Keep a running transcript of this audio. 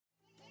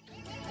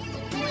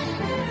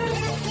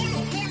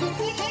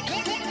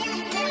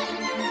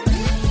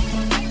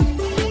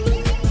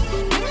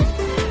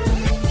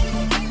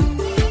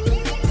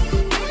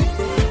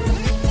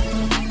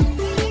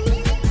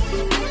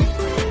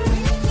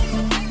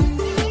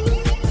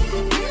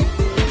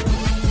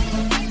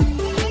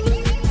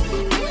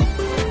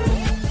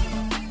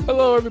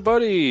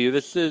everybody.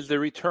 This is the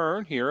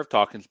return here of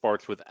Talking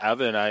Sports with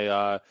Evan.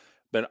 I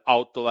been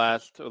out the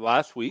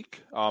last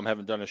week.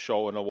 Haven't done a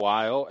show in a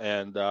while,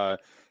 and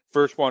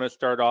first want to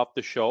start off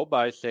the show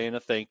by saying a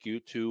thank you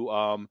to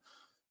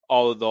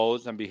all of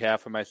those on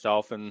behalf of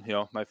myself and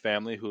my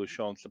family who have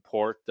shown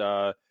support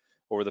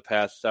over the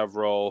past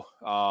several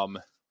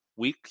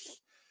weeks,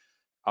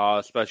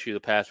 especially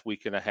the past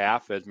week and a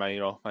half, as my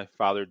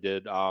father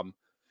did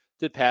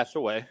pass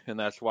away, and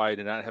that's why I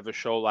did not have a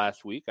show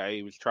last week.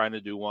 I was trying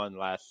to do one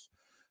last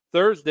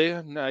Thursday,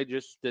 and I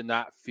just did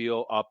not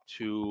feel up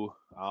to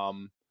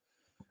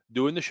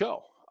doing the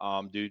show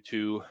due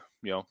to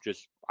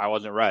just I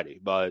wasn't ready.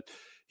 But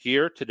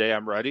here today,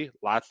 I'm ready.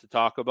 Lots to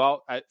talk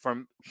about.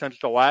 Since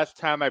the last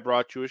time I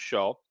brought you a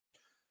show,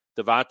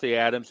 Davante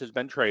Adams has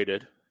been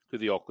traded to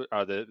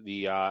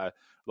the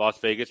Las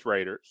Vegas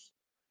Raiders.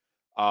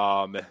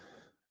 Marquez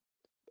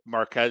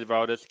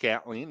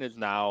Valdes-Scantling is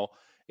now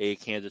a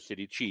Kansas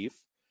City Chief.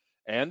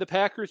 And the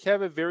Packers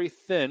have a very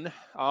thin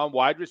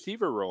wide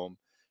receiver room.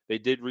 They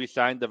did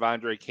re-sign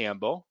Devondre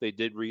Campbell. They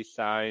did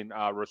re-sign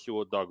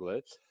Rasul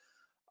Douglas.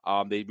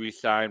 They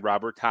re-signed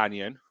Robert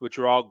Tonyan, which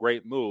are all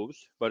great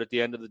moves. But at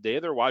the end of the day,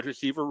 their wide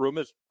receiver room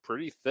is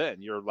pretty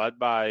thin. You're led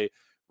by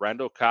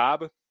Randall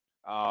Cobb,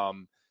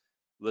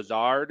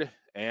 Lazard,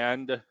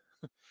 and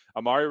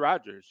Amari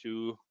Rodgers,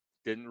 who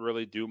didn't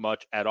really do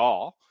much at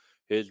all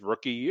his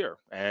rookie year.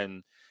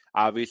 And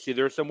obviously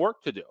there's some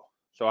work to do.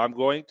 So I'm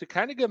going to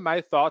kind of give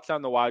my thoughts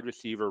on the wide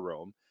receiver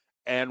room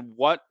and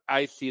what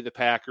I see the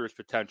Packers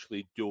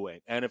potentially doing.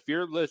 And if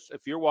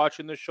you're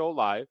watching the show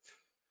live,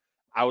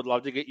 I would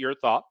love to get your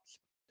thoughts.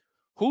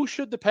 Who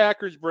should the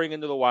Packers bring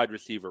into the wide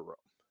receiver room?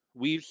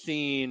 We've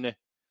seen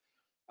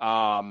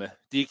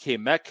DK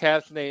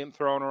Metcalf's name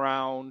thrown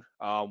around,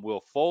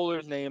 Will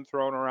Fuller's name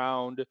thrown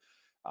around,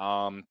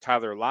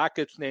 Tyler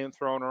Lockett's name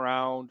thrown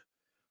around.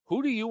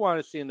 Who do you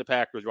want to see in the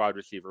Packers wide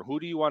receiver? Who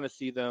do you want to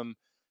see them?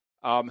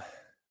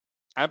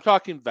 I'm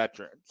talking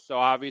veterans. So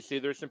obviously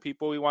there's some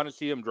people we want to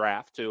see them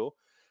draft too.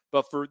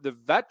 But for the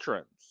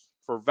veterans,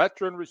 for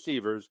veteran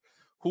receivers,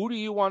 who do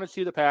you want to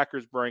see the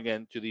Packers bring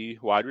into the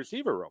wide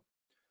receiver room?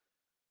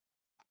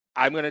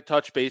 I'm going to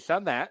touch base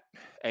on that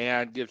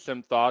and give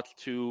some thoughts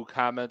to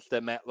comments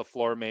that Matt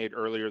LaFleur made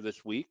earlier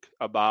this week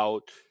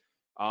about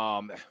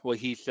what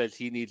he says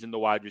he needs in the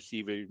wide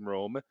receiving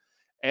room.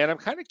 And I'm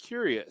kind of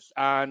curious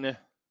on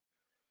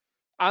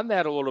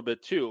that a little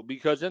bit too,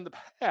 because in the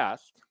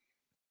past,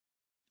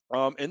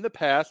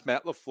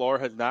 Matt LaFleur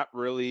has not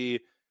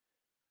really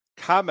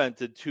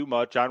commented too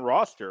much on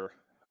roster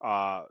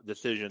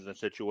decisions and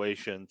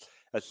situations,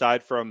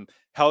 aside from,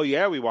 hell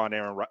yeah, we want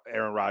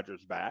Aaron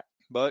Rodgers back.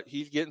 But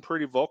he's getting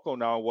pretty vocal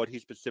now on what he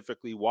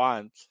specifically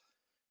wants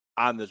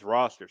on this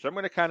roster. So I'm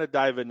going to kind of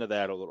dive into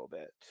that a little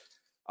bit.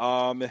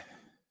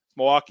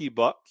 Milwaukee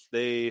Bucks,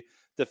 they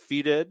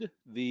defeated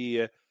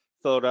the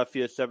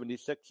Philadelphia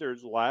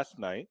 76ers last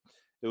night.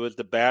 It was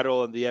the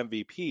battle of the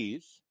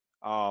MVPs.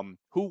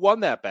 Who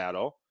won that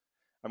battle?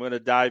 I'm going to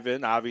dive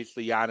in.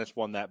 Obviously, Giannis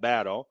won that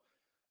battle.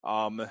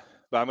 But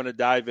I'm going to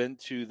dive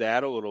into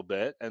that a little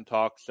bit and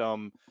talk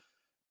some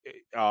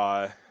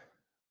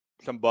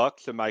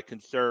Bucks and my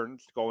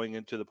concerns going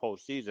into the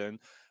postseason.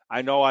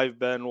 I know I've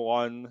been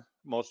one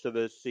most of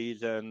this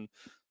season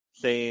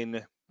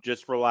saying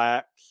just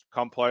relax,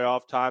 come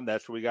playoff time,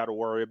 that's what we got to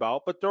worry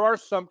about. But there are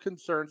some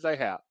concerns I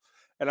have.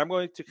 And I'm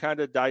going to kind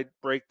of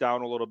break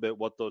down a little bit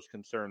what those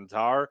concerns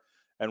are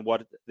and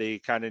what they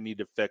kind of need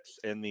to fix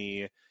in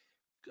the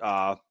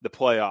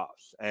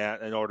playoffs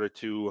and in order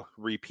to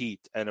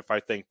repeat, and if I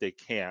think they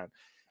can.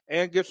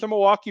 And give some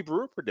Milwaukee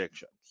Brewer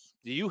predictions.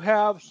 Do you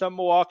have some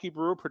Milwaukee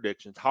Brewer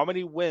predictions? How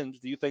many wins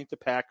do you think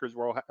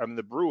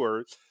the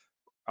Brewers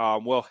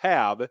will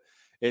have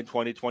in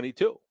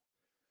 2022?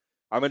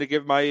 I'm going to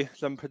give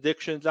some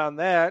predictions on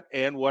that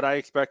and what I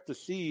expect to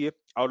see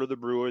out of the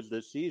Brewers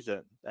this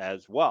season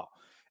as well.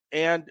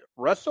 And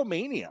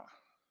WrestleMania.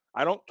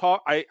 I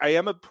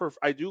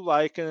do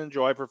like and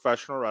enjoy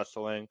professional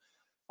wrestling.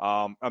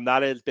 I'm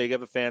not as big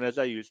of a fan as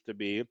I used to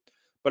be,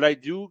 but I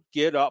do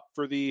get up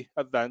for the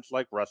events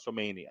like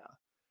WrestleMania.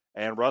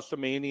 And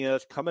WrestleMania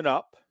is coming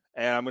up,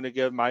 and I'm going to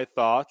give my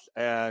thoughts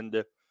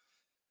and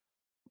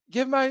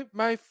give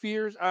my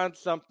fears on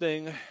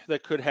something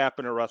that could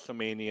happen at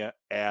WrestleMania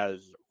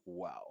as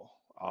well.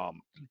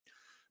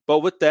 But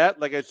with that,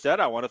 like I said,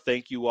 I want to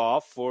thank you all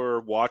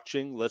for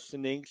watching,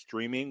 listening,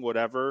 streaming,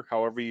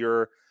 however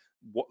you're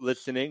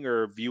listening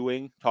or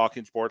viewing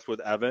Talking Sports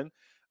with Evan.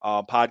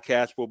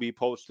 Podcast will be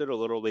posted a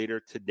little later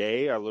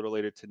today, or a little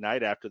later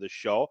tonight after the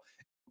show.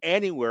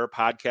 Anywhere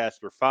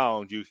podcasts are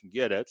found, you can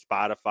get it.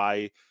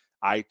 Spotify,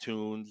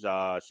 iTunes,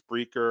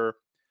 Spreaker,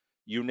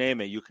 you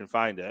name it, you can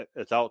find it.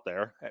 It's out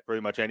there.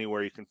 Pretty much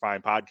anywhere you can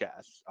find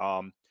podcasts.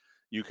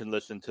 You can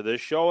listen to this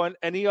show, and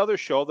any other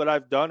show that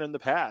I've done in the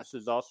past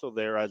is also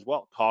there as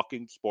well.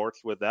 Talking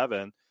Sports with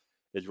Evan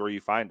is where you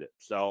find it.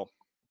 So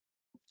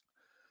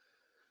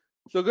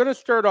going to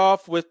start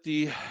off with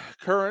the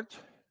current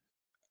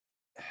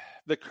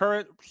the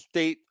current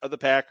state of the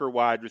Packer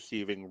wide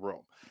receiving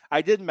room.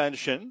 I did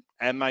mention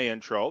in my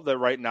intro that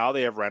right now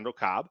they have Randall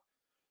Cobb,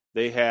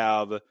 they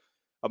have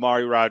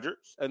Amari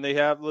Rodgers, and they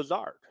have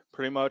Lazard.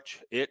 Pretty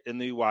much it in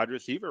the wide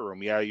receiver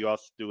room. Yeah, you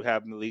also do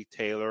have Malik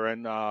Taylor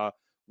and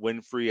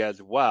Winfrey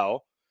as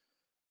well.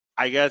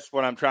 I guess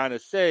what I'm trying to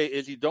say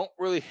is you don't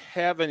really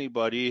have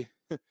anybody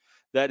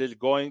that is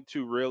going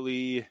to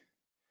really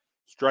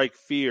strike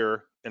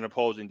fear in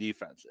opposing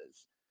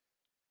defenses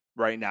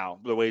right now,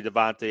 the way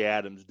Davante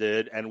Adams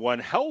did, and when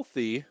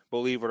healthy,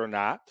 believe it or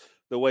not,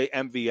 the way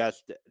MVS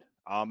did.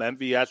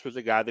 MVS was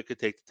a guy that could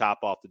take the top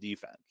off the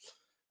defense.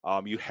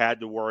 You had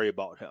to worry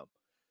about him.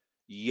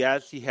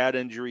 Yes, he had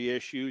injury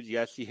issues.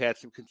 Yes, he had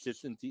some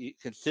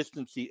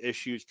consistency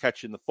issues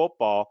catching the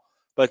football.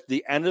 But at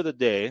the end of the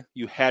day,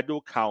 you had to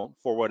account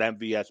for what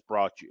MVS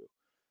brought you.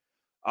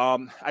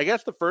 I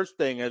guess the first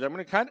thing is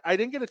I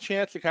didn't get a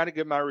chance to kind of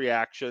give my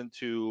reaction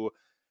to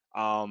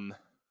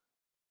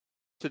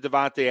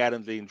Davante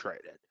Adams being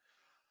traded.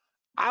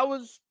 I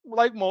was,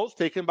 like most,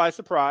 taken by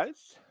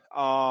surprise.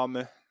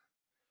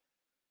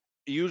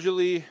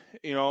 Usually,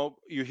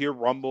 you hear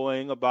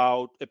rumbling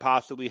about it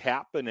possibly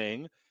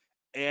happening,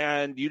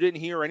 and you didn't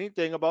hear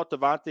anything about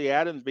Davante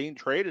Adams being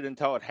traded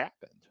until it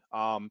happened.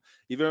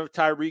 Even with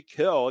Tyreek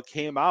Hill, it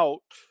came out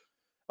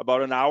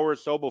about an hour or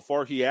so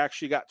before he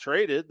actually got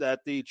traded that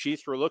the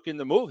Chiefs were looking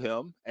to move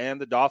him,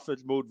 and the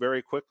Dolphins moved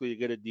very quickly to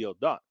get a deal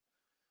done.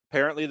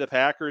 Apparently, the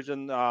Packers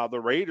and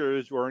the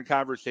Raiders were in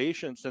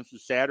conversation since the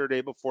Saturday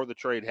before the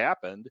trade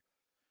happened.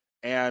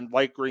 And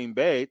like Green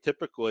Bay,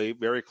 typically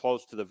very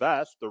close to the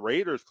vest, the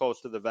Raiders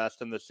close to the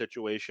vest in this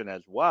situation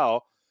as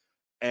well.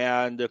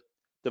 And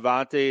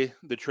Davante,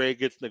 the trade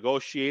gets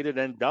negotiated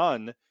and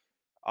done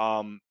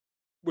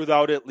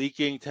without it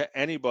leaking to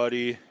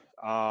anybody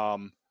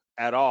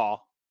at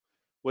all,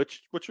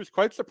 which was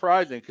quite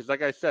surprising because,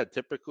 like I said,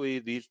 typically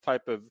this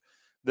type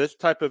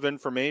of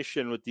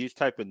information with these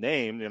type of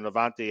names,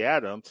 Davante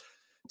Adams,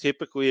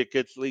 typically it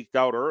gets leaked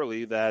out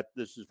early that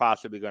this is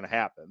possibly going to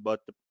happen.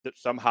 But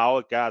somehow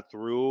it got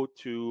through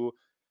to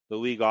the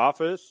league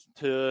office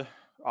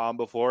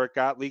before it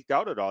got leaked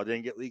out at all. It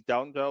didn't get leaked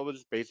out until it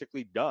was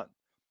basically done.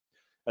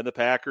 And the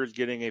Packers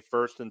getting a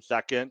first and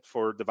second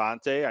for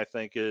Davante, I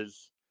think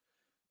is,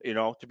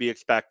 to be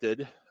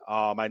expected.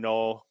 I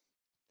know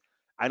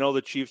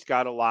the Chiefs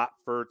got a lot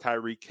for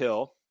Tyreek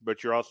Hill,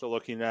 but you're also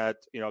looking at,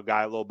 a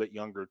guy a little bit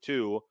younger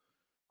too.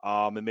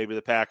 And maybe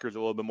the Packers are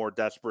a little bit more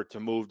desperate to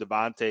move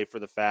Davante for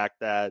the fact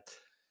that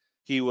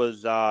he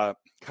was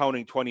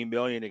counting $20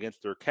 million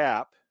against their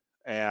cap,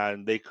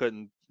 and they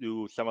couldn't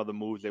do some of the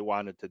moves they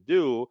wanted to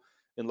do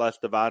unless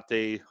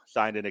Davante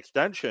signed an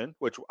extension,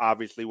 which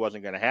obviously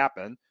wasn't going to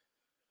happen,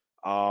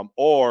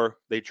 or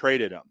they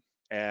traded him.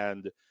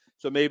 And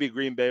so maybe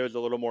Green Bay was a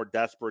little more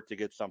desperate to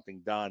get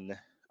something done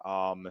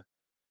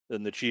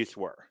than the Chiefs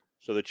were.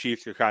 So the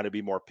Chiefs could kind of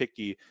be more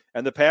picky.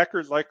 And the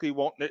Packers likely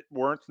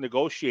weren't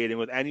negotiating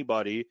with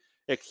anybody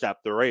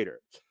except the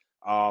Raiders.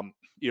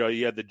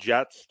 You had the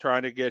Jets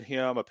trying to get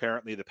him.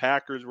 Apparently the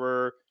Packers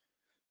were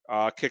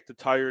kicked the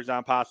tires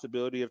on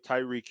possibility of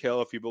Tyreek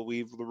Hill, if you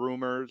believe the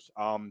rumors.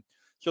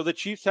 So the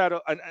Chiefs had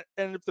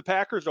and if the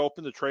Packers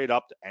opened the trade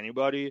up to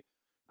anybody,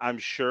 I'm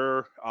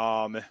sure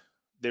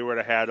they would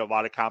have had a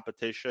lot of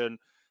competition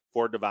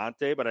for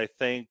Davante. But I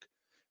think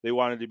they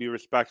wanted to be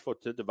respectful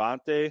to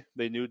Davante.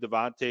 They knew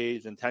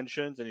Davante's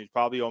intentions, and he's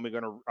probably only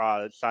going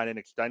to sign an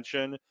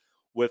extension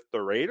with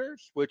the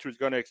Raiders, which was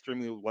going to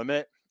extremely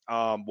limit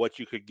what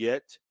you could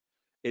get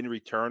in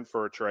return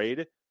for a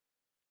trade.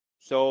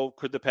 So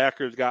could the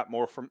Packers got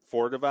more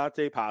for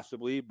Davante?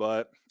 Possibly,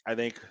 but I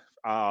think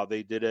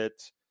they did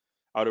it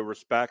out of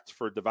respect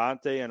for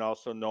Davante and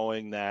also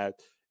knowing that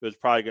it was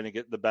probably going to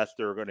get the best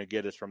they were going to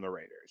get is from the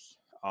Raiders.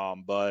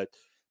 But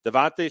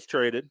Davante's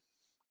traded.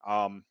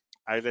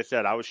 As I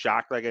said, I was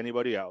shocked like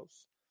anybody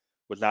else.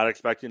 Was not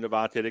expecting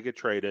Davante to get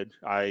traded.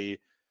 I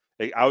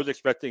was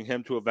expecting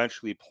him to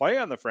eventually play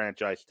on the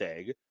franchise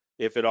tag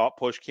if it all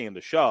push came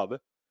to shove.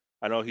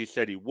 I know he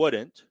said he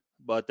wouldn't,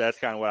 but that's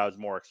kind of what I was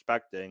more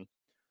expecting.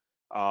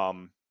 But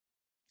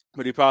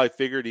he probably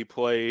figured he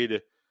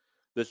played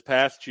this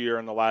past year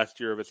and the last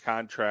year of his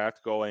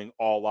contract going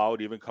all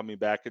out, even coming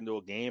back into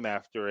a game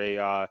after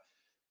a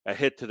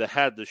hit to the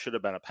head that should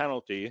have been a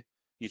penalty.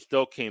 He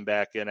still came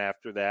back in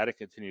after that and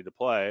continued to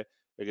play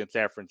against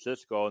San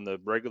Francisco in the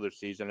regular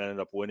season and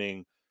ended up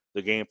winning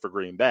the game for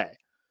Green Bay.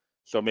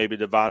 So maybe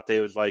Davante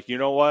was like, you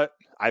know what?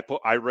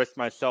 I risked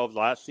myself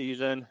last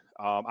season.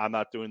 I'm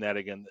not doing that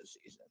again this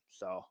season.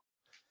 So,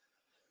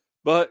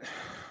 but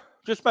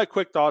just my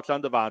quick thoughts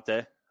on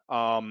Davante.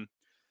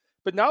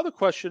 But now the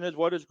question is,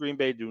 what does Green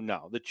Bay do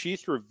now? The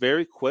Chiefs were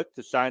very quick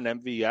to sign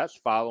MVS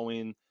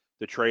following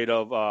the trade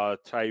of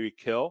Tyreek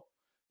Hill.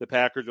 The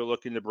Packers are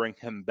looking to bring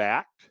him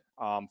back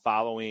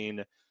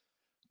following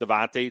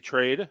Davante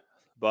trade.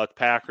 But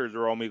Packers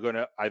are only going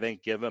to, I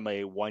think, give him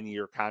a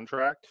 1-year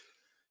contract.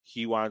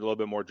 He wanted a little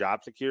bit more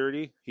job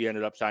security. He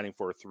ended up signing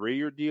for a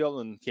 3-year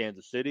deal in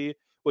Kansas City,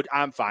 which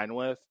I'm fine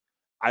with.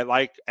 I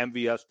like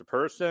MVS the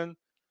person,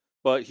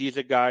 but he's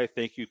a guy I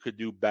think you could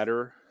do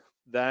better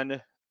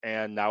than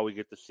and now we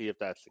get to see if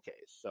that's the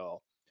case.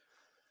 So,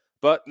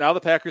 but now the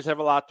Packers have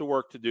a lot of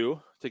work to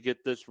do to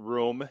get this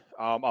room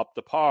up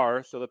to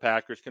par so the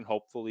Packers can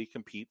hopefully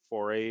compete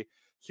for a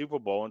Super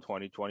Bowl in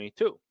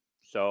 2022.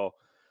 So,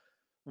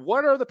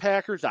 what are the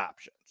Packers'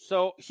 options?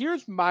 So,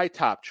 here's my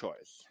top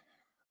choice.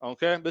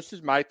 Okay, this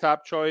is my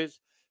top choice.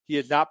 He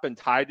has not been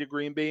tied to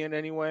Green Bay in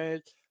any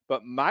ways,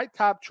 but my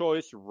top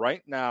choice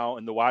right now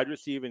in the wide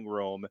receiving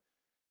room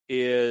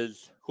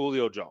is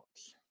Julio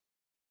Jones.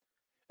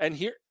 And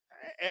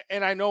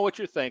I know what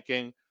you're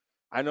thinking.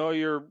 I know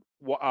you're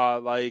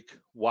like,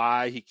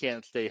 why he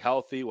can't stay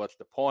healthy? What's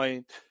the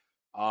point?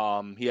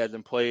 He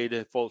hasn't played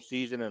a full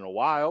season in a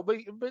while, but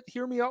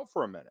hear me out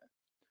for a minute.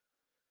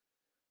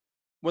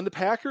 When the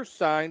Packers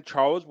signed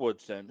Charles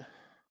Woodson,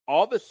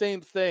 all the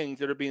same things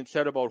that are being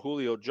said about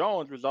Julio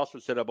Jones was also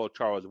said about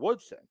Charles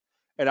Woodson.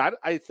 And I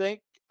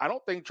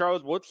don't think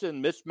Charles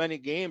Woodson missed many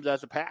games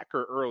as a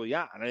Packer early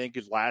on. I think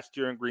his last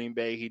year in Green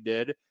Bay he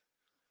did.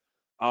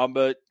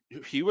 But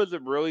he was a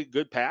really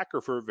good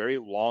Packer for a very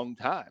long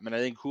time. And I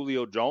think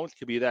Julio Jones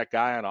could be that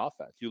guy on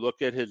offense. You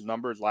look at his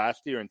numbers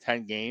last year in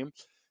 10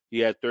 games, he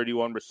had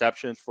 31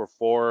 receptions for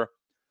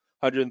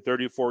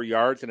 434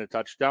 yards and a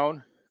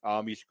touchdown.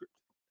 He's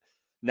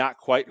not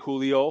quite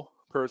Julio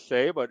per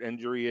se, but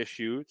injury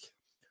issues.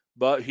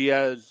 But he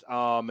has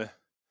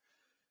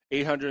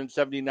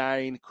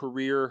 879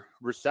 career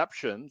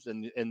receptions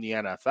in the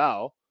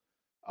NFL,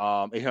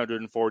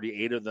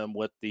 848 of them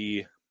with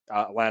the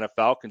Atlanta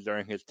Falcons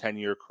during his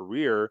 10-year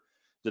career.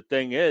 The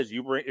thing is,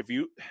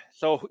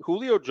 so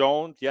Julio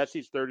Jones, yes,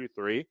 he's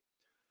 33,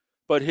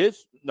 but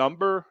his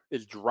number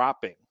is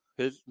dropping.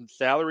 His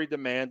salary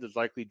demand is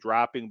likely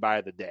dropping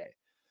by the day.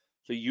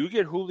 So you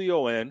get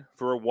Julio in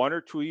for a 1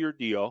 or 2 year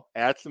deal,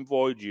 add some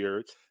void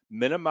years,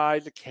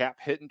 minimize the cap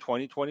hit in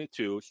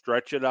 2022,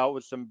 stretch it out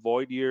with some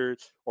void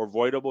years or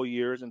voidable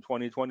years in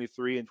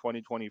 2023 and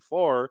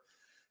 2024.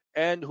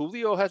 And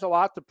Julio has a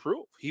lot to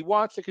prove. He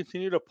wants to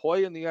continue to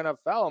play in the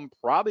NFL and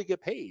probably get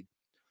paid.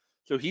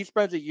 So he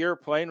spends a year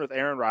playing with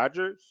Aaron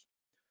Rodgers.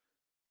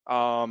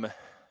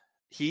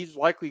 He's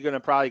likely going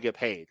to probably get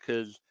paid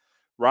because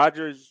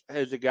Rodgers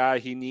is a guy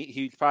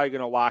he's probably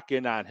going to lock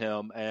in on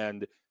him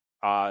and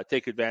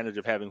take advantage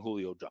of having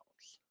Julio Jones.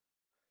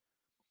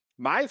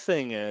 My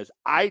thing is,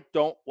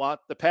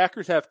 the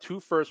Packers have 2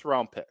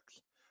 first-round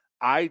picks.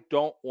 I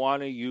don't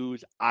want to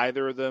use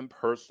either of them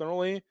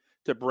personally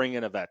to bring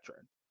in a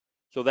veteran.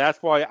 So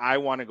that's why I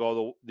want to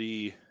go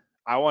the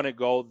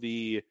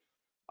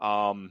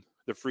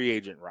free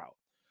agent route.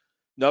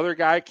 Another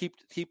guy keep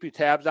your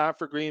tabs on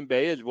for Green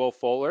Bay is Will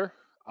Fuller.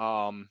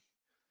 And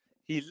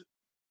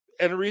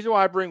the reason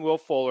why I bring Will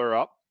Fuller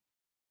up,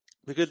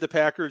 because the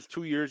Packers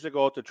 2 years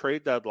ago at the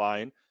trade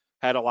deadline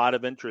had a lot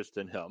of interest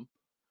in him.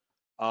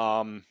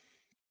 Probably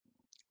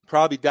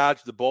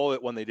dodged the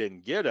bullet when they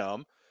didn't get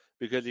him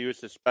because he was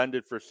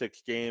suspended for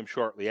 6 games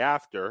shortly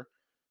after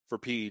for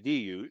PED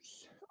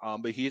use.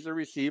 But he's a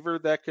receiver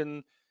that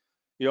can,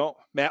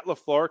 Matt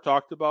LaFleur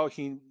talked about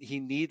he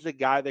needs a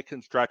guy that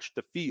can stretch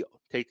the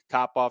field, take the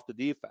top off the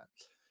defense.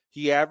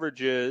 He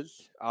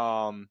averages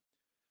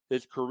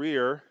his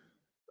career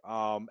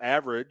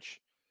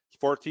average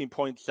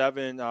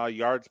 14.7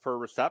 yards per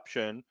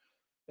reception.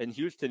 In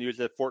Houston, he was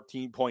at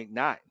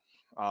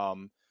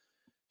 14.9.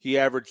 He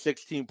averaged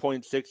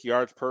 16.6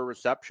 yards per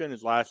reception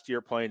his last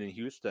year playing in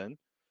Houston.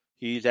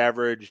 He's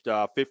averaged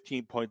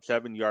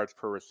 15.7 yards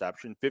per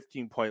reception,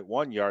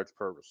 15.1 yards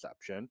per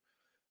reception.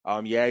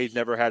 He's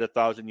never had a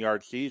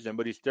 1,000-yard season,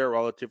 but he's still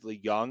relatively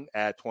young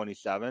at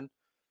 27.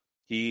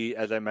 He,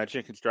 as I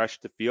mentioned, can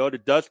stretch the field.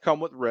 It does come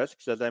with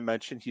risks. As I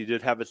mentioned, he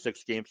did have a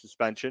 6-game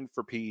suspension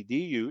for PED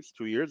use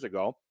 2 years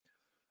ago.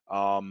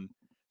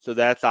 So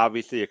that's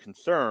obviously a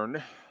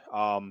concern.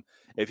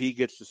 If he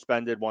gets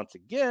suspended once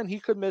again,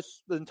 he could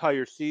miss the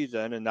entire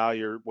season, and now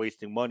you're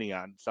wasting money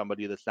on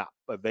somebody that's not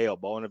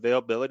available. And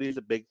availability is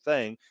a big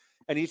thing.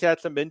 And he's had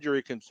some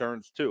injury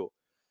concerns too.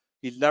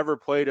 He's never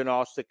played in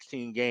all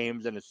 16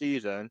 games in a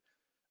season.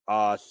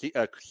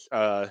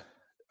 Career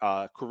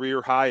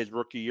high is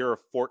rookie year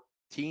of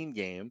 14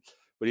 games,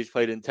 but he's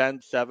played in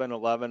 10, 7,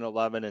 11,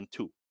 11, and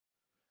 2.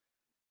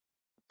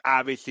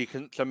 Obviously,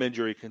 some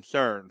injury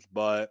concerns,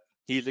 but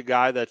he's a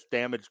guy that's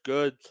damaged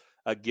goods.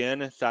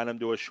 Again, sign him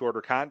to a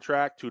shorter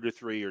contract, 2 to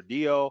 3 year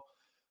deal,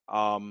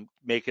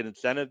 make it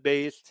incentive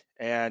based,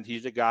 and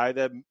he's a guy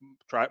that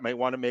might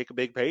want to make a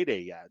big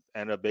payday yet,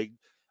 and a big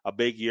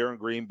year in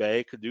Green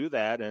Bay could do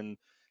that. And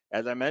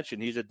as I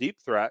mentioned, he's a deep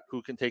threat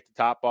who can take the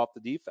top off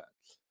the defense.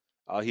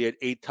 He had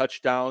 8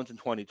 touchdowns in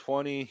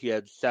 2020. He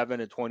had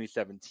 7 in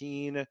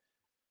 2017.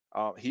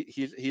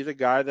 He's a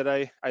guy that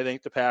I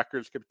think the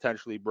Packers could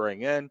potentially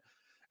bring in.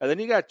 And then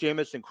you got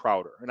Jamison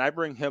Crowder, and I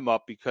bring him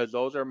up because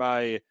those are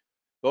my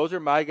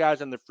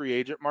guys in the free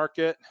agent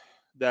market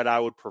that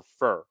I would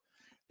prefer.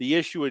 The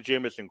issue with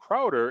Jamison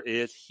Crowder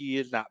is he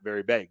is not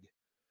very big.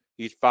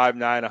 He's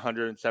 5'9",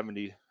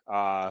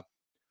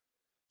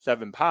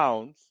 177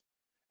 pounds.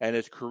 And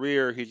his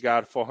career, he's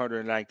got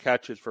 409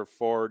 catches for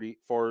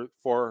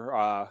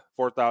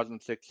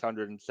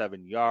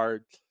 4,607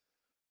 yards.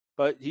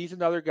 but he's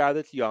another guy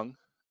that's young,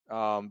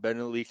 been in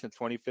the league since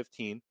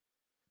 2015.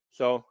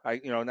 So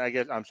he's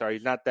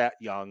not that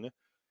young,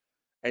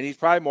 and he's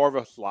probably more of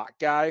a slot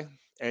guy.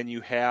 And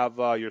you have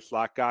your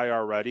slot guy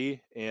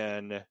already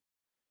in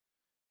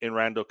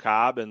Randall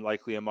Cobb and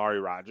likely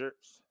Amari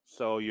Rogers.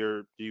 So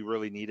do you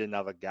really need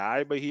another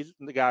guy? But he's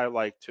the guy I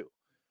like too.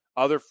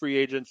 Other free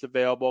agents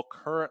available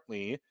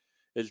currently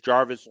is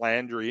Jarvis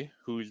Landry,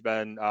 who's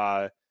been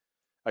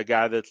a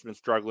guy that's been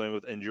struggling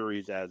with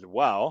injuries as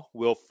well.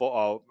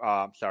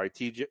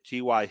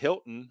 T.Y.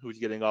 Hilton, who's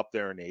getting up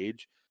there in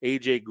age.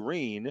 A.J.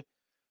 Green,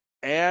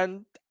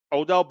 and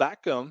Odell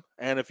Beckham.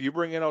 And if you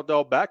bring in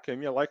Odell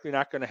Beckham, you're likely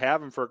not going to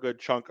have him for a good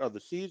chunk of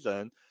the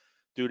season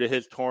due to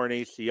his torn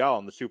ACL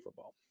in the Super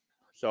Bowl.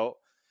 So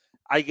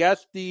I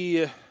guess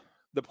the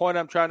point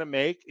I'm trying to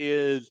make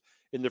is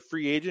in the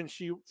free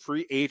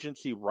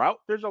agency route,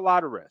 there's a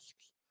lot of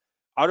risks.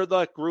 Out of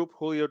that group,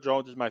 Julio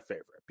Jones is my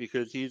favorite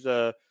because he's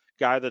a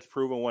guy that's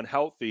proven when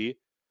healthy,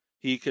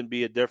 he can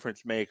be a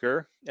difference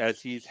maker,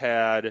 as he's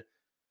had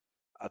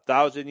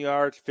 1,000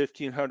 yards,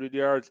 1,500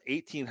 yards,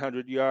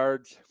 1,800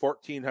 yards,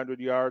 1,400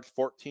 yards,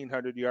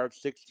 1,400 yards,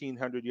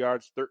 1,600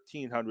 yards,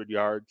 1,300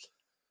 yards.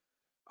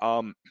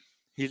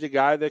 He's a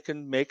guy that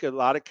can make a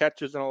lot of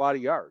catches and a lot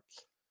of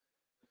yards.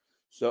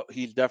 So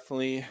he's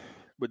definitely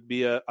would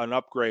be an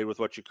upgrade with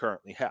what you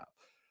currently have.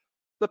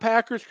 The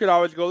Packers could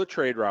always go the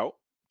trade route.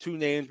 Two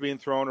names being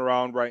thrown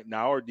around right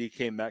now are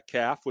DK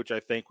Metcalf, which I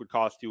think would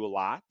cost you a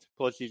lot.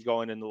 Plus, he's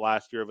going in the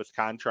last year of his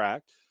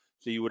contract,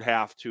 so you would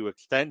have to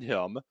extend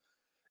him,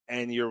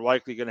 and you're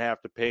likely going to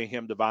have to pay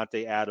him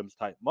Davante Adams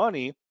type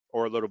money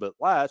or a little bit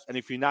less. And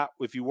if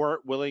you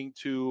weren't willing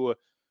to,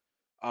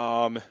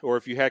 or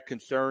if you had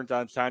concerns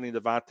on signing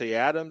Davante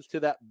Adams to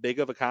that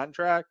big of a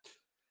contract,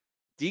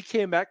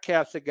 DK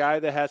Metcalf's a guy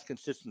that has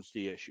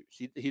consistency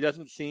issues. He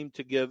doesn't seem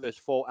to give his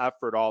full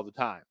effort all the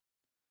time.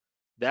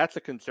 That's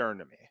a concern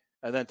to me.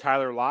 And then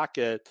Tyler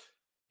Lockett,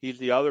 he's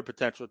the other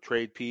potential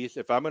trade piece.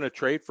 If I'm going to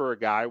trade for a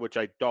guy, which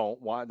I don't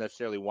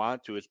necessarily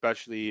want to,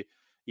 especially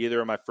either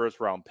of my first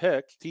round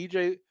picks,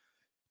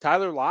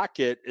 Tyler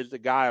Lockett is the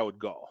guy I would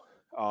go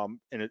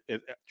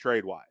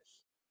trade wise.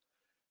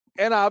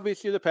 And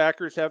obviously the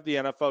Packers have the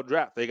NFL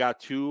draft. They got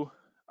two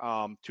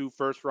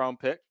first round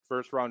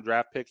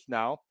draft picks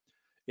now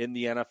in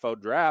the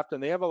NFL draft,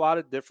 and they have a lot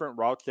of different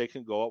routes they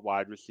can go at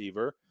wide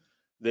receiver.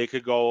 They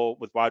could go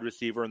with wide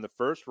receiver in the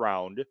first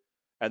round,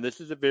 and this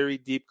is a very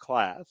deep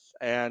class.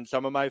 And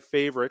some of my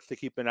favorites to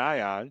keep an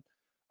eye on,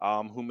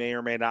 who may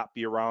or may not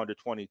be around at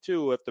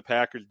 22, if the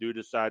Packers do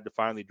decide to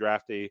finally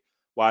draft a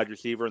wide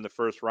receiver in the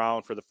first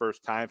round for the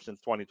first time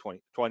since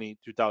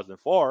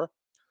 2004.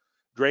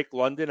 Drake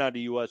London out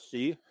of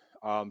USC,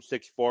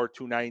 6'4",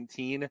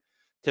 219.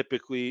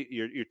 Typically,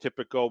 your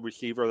typical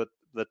receiver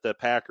that the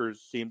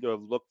Packers seem to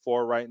have looked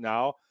for right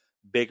now.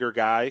 Bigger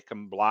guy,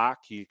 can block,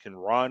 he can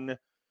run,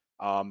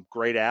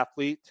 great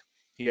athlete.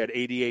 He had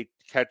 88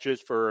 catches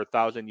for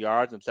 1,000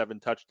 yards and 7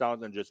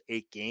 touchdowns in just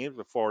 8 games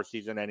before a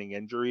season-ending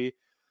injury.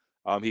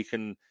 He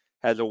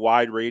has a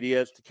wide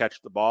radius to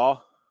catch the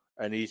ball,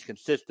 and he's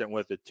consistent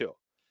with it too.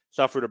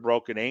 Suffered a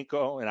broken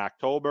ankle in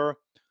October.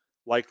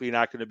 Likely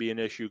not going to be an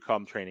issue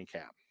come training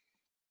camp.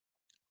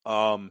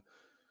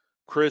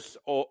 Chris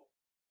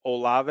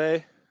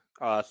Olave,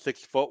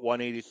 6 foot,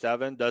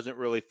 187, doesn't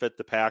really fit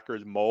the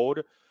Packers mold,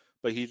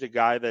 but he's a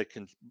guy that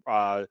can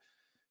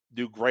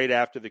do great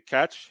after the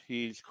catch.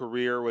 His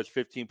career was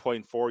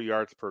 15.4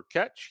 yards per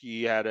catch.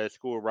 He had a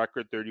school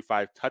record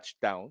 35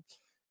 touchdowns,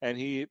 and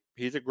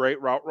he's a great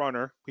route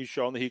runner. He's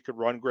shown that he could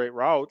run great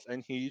routes,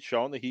 and he's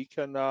shown that he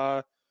can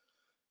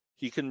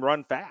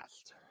run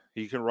fast.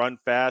 He can run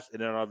fast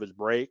in and out of his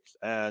breaks,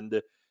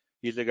 and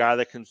he's a guy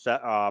that can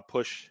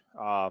push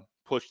the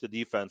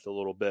defense a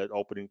little bit,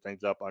 opening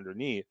things up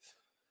underneath.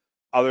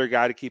 Other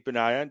guy to keep an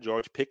eye on,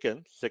 George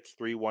Pickens,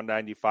 6'3",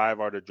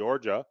 195 out of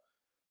Georgia.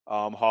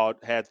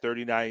 Had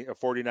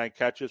 49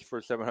 catches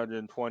for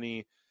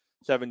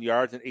 727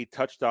 yards and 8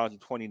 touchdowns in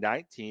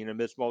 2019 and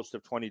missed most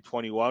of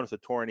 2021 with a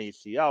torn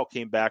ACL,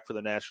 came back for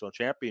the national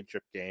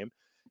championship game.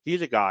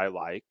 He's a guy I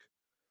like.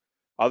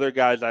 Other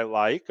guys I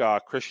like,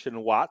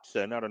 Christian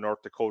Watson out of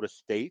North Dakota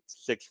State,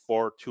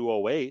 6'4",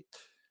 208.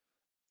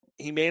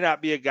 He may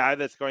not be a guy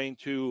that's going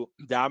to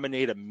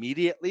dominate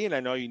immediately, and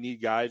I know you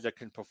need guys that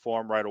can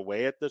perform right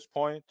away at this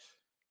point.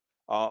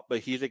 But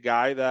he's a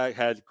guy that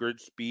has good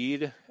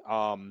speed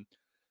and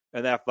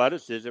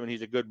athleticism, and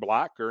he's a good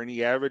blocker, and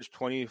he averaged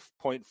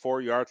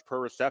 20.4 yards per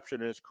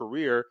reception in his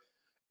career,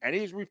 and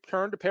he's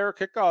returned a pair of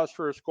kickoffs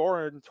for a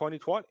score in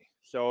 2020.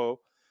 So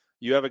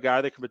you have a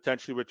guy that can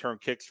potentially return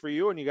kicks for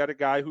you, and you got a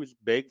guy who's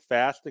big,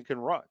 fast, and can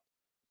run.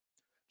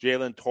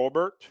 Jalen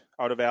Tolbert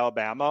out of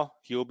Alabama,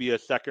 he'll be a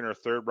second or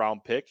third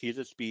round pick. He's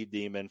a speed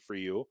demon for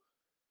you.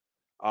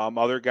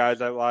 Other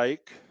guys I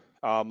like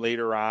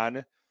later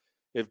on,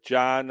 if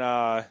John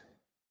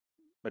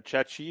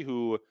Machecchi,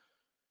 who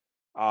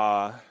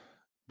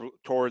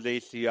tore his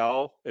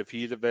ACL, if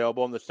he's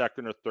available in the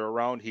second or third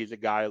round, he's a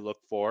guy I look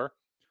for.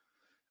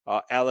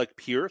 Alec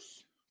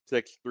Pierce,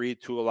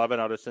 6'3", 211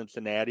 out of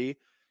Cincinnati.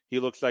 He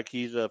looks like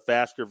he's a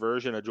faster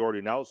version of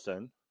Jordy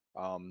Nelson.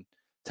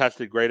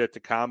 Tested great at the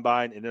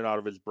combine, in and out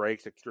of his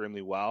breaks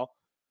extremely well.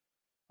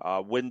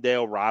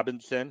 Wendell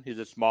Robinson, he's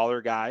a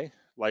smaller guy,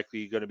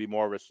 likely going to be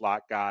more of a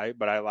slot guy,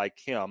 but I like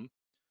him.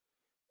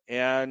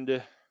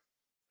 And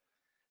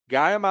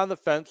guy I'm on the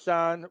fence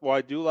on, well,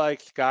 I do like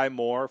Sky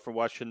Moore from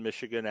Western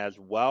Michigan as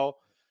well.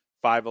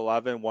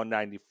 5'11",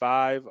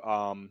 195.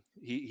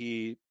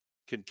 He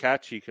can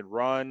catch, he can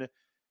run.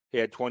 He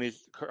had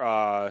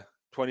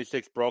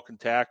 26 broken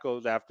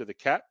tackles after the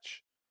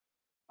catch,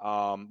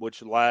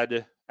 which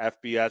led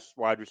FBS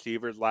wide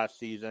receivers last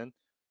season.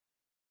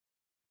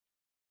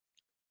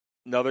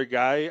 Another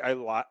guy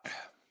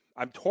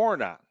I'm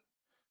torn on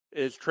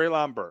is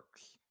Treylon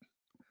Burks.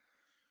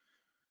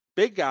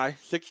 Big guy,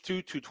 6'2",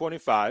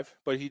 225,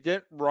 but he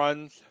didn't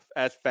run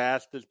as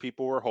fast as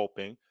people were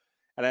hoping.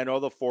 And I know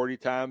the 40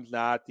 time's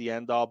not the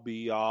end-all,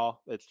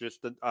 be-all. It's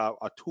just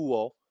a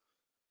tool.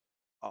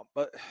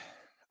 But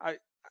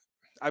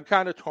I'm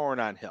kind of torn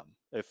on him,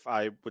 if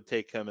I would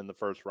take him in the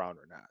first round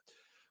or not.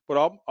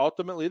 But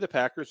ultimately, the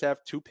Packers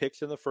have 2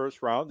 picks in the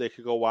first round. They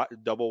could go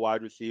double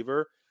wide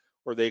receiver,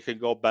 or they could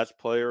go best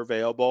player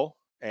available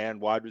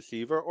and wide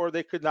receiver, or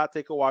they could not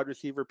take a wide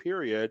receiver,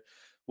 period,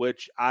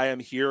 which I am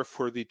here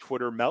for the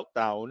Twitter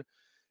meltdown.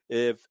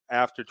 If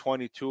after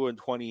 22 and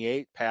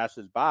 28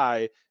 passes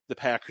by, the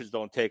Packers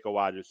don't take a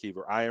wide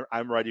receiver.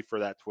 I'm ready for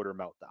that Twitter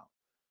meltdown.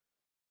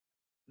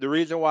 The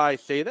reason why I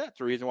say that,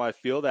 the reason why I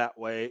feel that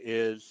way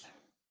is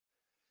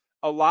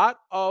a lot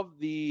of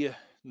the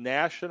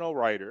national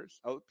writers,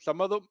 some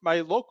of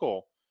my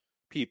local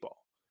people,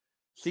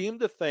 seem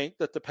to think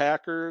that the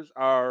Packers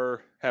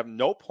have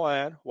no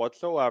plan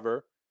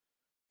whatsoever.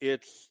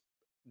 It's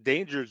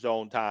danger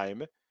zone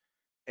time,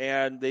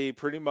 and they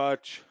pretty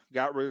much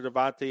got rid of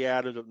Davante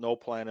Adams with no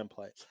plan in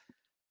place.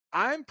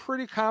 I'm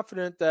pretty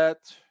confident that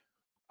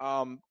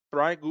Brian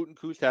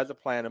Gutekunst has a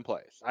plan in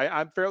place.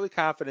 I'm fairly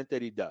confident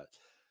that he does.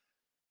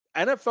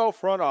 NFL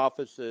front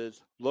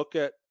offices look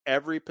at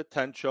every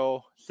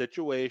potential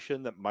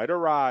situation that might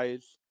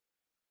arise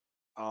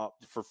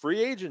for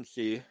free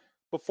agency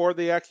before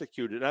they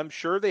execute it. I'm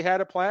sure they had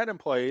a plan in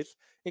place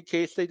in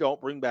case they don't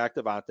bring back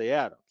Davante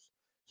Adams.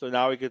 So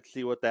now we get to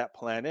see what that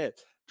plan is.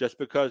 Just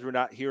because we're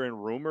not hearing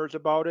rumors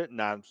about it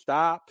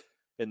nonstop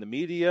in the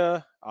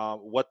media,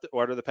 what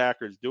are the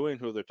Packers doing,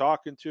 who they're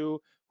talking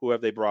to, who have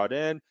they brought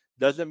in,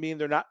 doesn't mean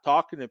they're not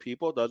talking to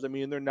people, doesn't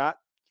mean they're not,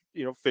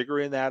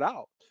 figuring that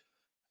out.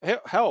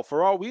 Hell,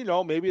 for all we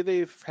know, maybe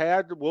they've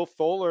had Will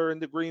Fuller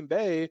into Green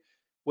Bay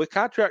with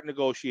contract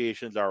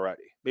negotiations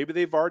already. Maybe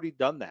they've already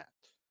done that.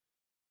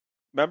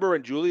 Remember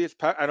when Julius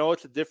Pepper, I know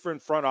it's a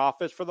different front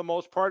office for the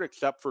most part,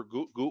 except for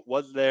Goot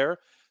was there.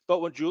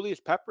 But when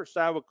Julius Pepper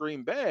signed with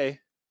Green Bay,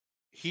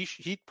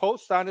 he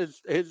posts on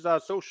his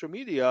social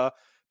media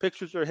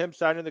pictures of him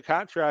signing the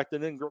contract,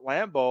 and in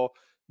Lambeau,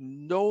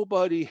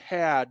 nobody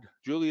had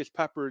Julius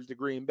Peppers to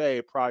Green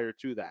Bay prior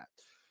to that.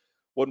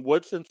 When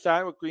Woodson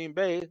signed with Green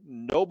Bay,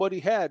 nobody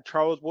had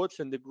Charles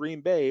Woodson to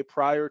Green Bay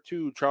prior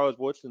to Charles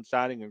Woodson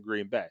signing in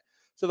Green Bay.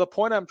 So the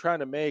point I'm trying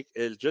to make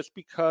is just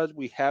because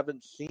we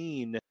haven't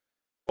seen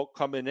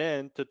coming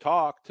in to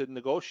talk, to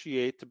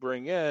negotiate, to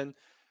bring in,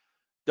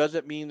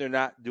 doesn't mean they're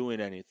not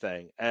doing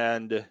anything.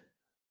 And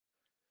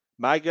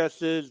my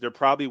guess is they're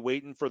probably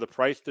waiting for the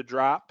price to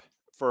drop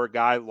for a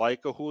guy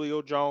like a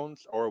Julio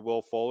Jones or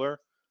Will Fuller.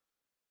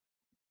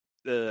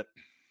 The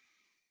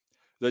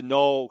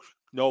no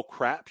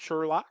crap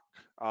Sherlock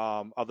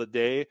of the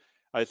day.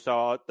 I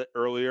saw it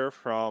earlier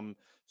from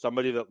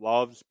somebody that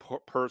loves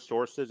per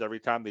sources every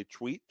time they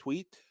tweet,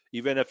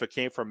 even if it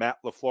came from Matt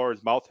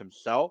LaFleur's mouth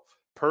himself.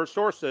 Per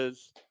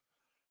sources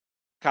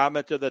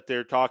commented that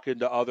they're talking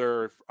to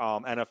other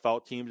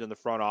NFL teams in the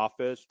front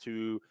office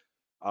to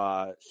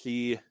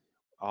see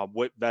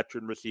what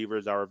veteran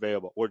receivers are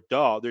available. Or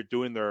they're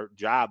doing their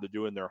job, they're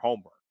doing their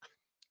homework.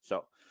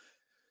 So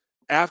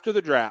after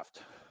the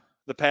draft,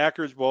 the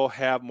Packers will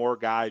have more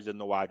guys in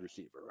the wide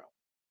receiver room.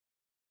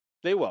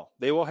 They will.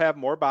 They will have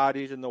more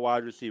bodies in the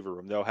wide receiver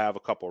room. They'll have a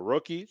couple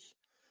rookies,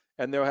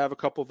 and they'll have a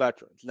couple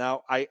veterans.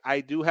 Now,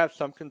 I do have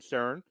some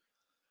concern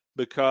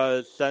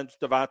because since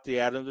Davante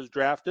Adams is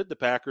drafted, the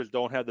Packers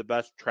don't have the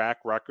best track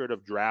record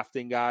of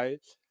drafting guys.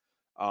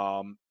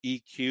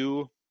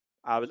 EQ,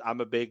 I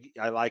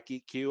like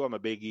EQ. I'm a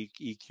big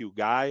EQ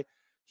guy.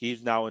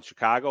 He's now in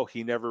Chicago.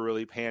 He never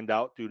really panned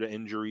out due to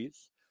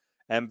injuries.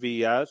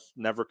 MVS,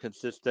 never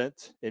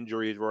consistent.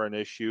 Injuries were an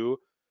issue.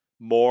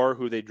 Moore,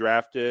 who they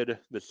drafted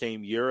the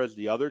same year as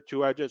the other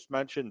two I just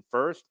mentioned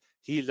first,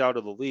 he's out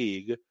of the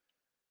league.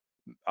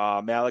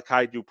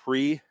 Malachi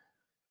Dupree, I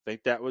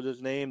think that was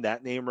his name.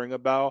 That name ring a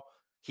bell.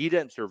 He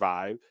didn't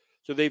survive.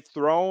 So they've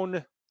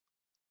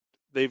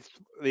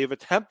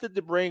attempted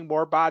to bring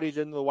more bodies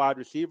into the wide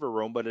receiver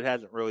room, but it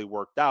hasn't really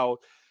worked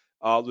out.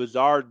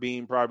 Lazard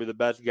being probably the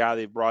best guy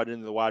they've brought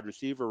into the wide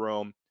receiver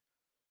room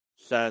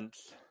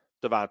since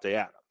Davante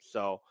Adams.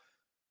 So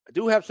I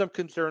do have some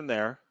concern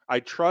there.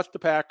 I trust the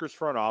Packers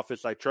front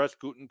office. I trust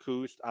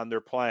Gutekunst on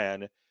their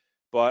plan,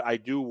 but I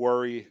do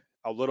worry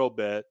a little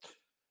bit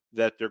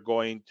that they're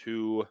going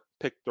to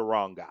picked the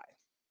wrong guy.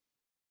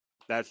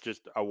 That's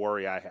just a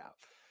worry I have.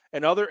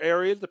 In other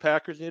areas, the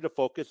Packers need to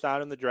focus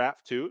on in the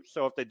draft too.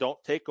 So if they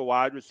don't take a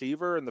wide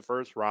receiver in the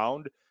first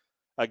round,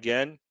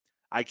 again,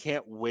 I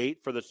can't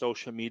wait for the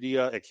social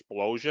media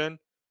explosion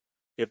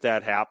if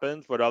that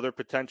happens. But other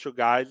potential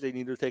guys they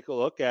need to take a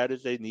look at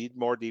is they need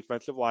more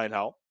defensive line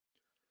help.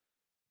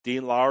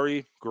 Dean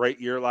Lowry, great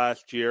year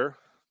last year,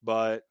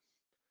 but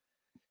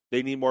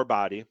they need more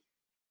body.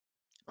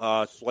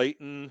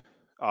 Slayton,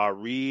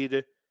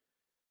 Reed,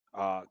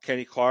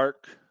 Kenny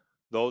Clark,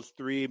 those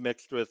three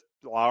mixed with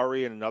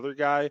Lowry and another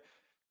guy,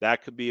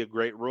 that could be a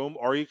great room.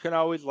 Or you can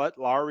always let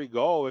Lowry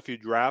go if you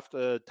draft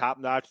a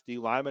top-notch D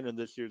lineman in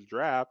this year's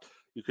draft.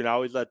 You can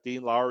always let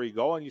Dean Lowry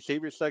go, and you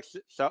save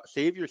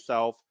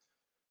yourself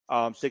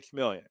 $6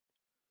 million.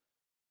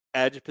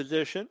 Edge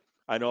position.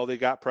 I know they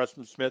got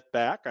Preston Smith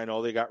back. I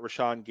know they got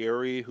Rashawn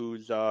Gary,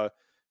 who's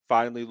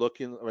finally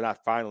looking, or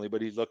not finally,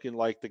 but he's looking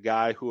like the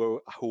guy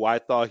who I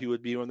thought he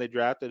would be when they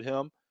drafted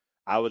him.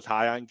 I was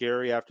high on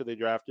Gary after they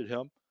drafted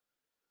him.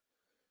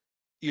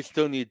 You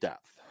still need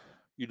depth.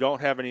 You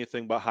don't have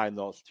anything behind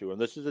those two. And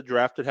this is a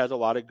draft that has a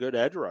lot of good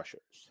edge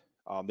rushers.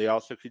 They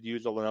also could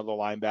use another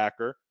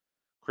linebacker.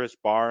 Chris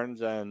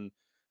Barnes and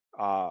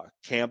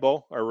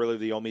Campbell are really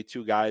the only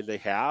two guys they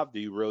have. Do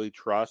you really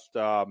trust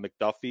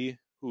McDuffie,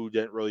 who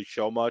didn't really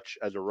show much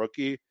as a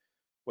rookie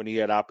when he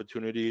had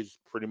opportunities,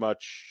 pretty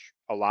much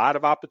a lot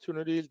of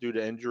opportunities due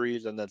to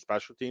injuries and then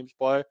special teams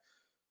play?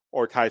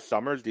 Or Ty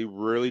Summers, do you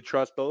really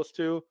trust those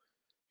two?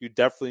 You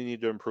definitely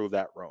need to improve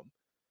that room.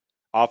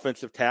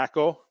 Offensive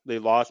tackle, they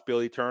lost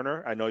Billy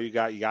Turner. I know you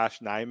got Yosh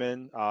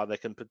Nijman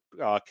that can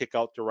kick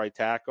out to right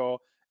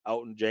tackle.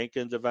 Elton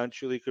Jenkins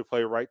eventually could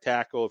play right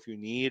tackle if you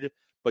need,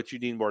 but you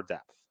need more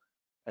depth.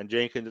 And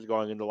Jenkins is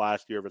going into the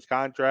last year of his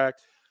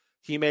contract.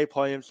 He may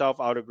play himself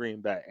out of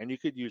Green Bay, and you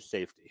could use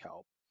safety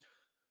help.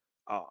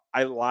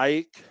 I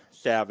like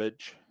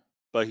Savage,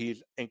 but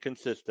he's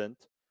inconsistent.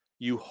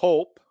 You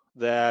hope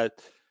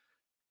that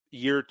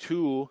year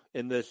two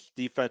in this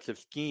defensive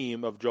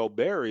scheme of Joe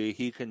Barry,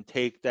 he can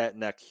take that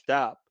next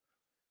step,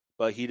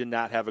 but he did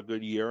not have a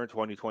good year in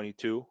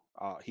 2022.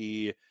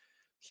 He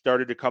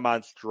started to come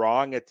on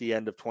strong at the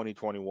end of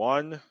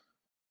 2021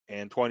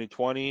 and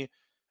 2020.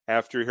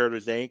 After he hurt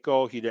his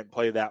ankle, he didn't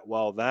play that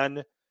well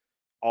then.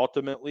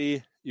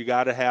 Ultimately, you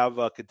got to have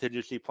a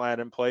contingency plan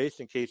in place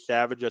in case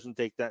Savage doesn't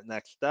take that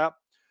next step.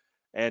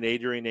 And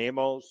Adrian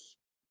Amos,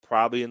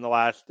 probably in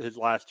his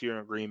last year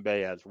in Green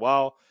Bay as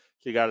well.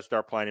 So you got to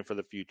start planning for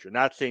the future.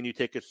 Not saying you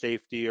take a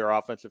safety or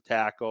offensive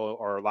tackle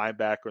or a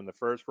linebacker in the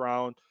first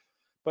round,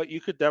 but you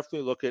could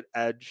definitely look at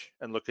edge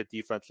and look at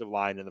defensive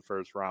line in the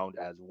first round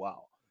as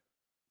well.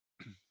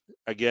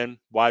 Again,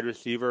 wide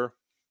receiver,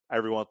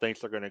 everyone thinks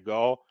they're going to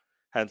go.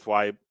 Hence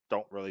why I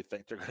don't really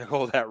think they're going to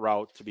go that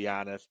route, to be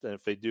honest. And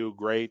if they do,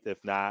 great. If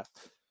not,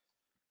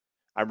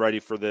 I'm ready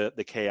for the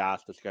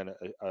chaos that's going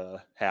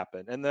to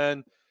happen. And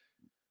then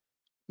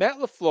Matt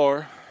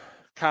LaFleur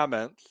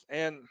comments,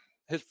 and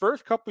his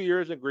first couple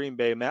years in Green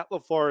Bay, Matt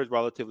LaFleur has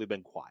relatively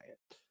been quiet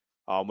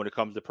when it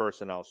comes to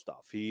personnel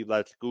stuff. He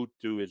lets Goot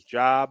do his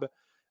job,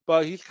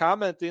 but he's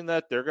commenting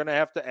that they're going to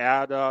have to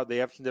add, they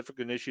have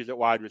significant issues at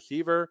wide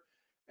receiver,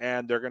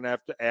 and they're going to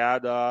have to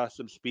add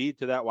some speed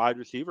to that wide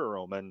receiver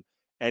room. And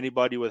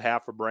anybody with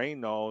half a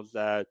brain knows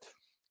that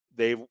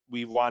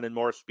we've wanted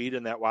more speed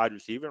in that wide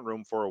receiving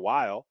room for a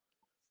while.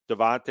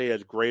 Devontae,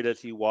 as great as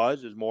he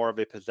was, is more of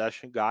a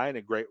possession guy and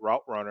a great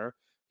route runner.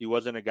 He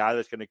wasn't a guy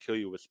that's going to kill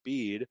you with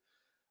speed.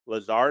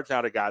 Lazard's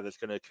not a guy that's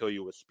going to kill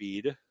you with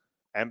speed.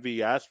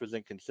 MVS was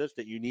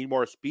inconsistent. You need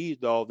more speed,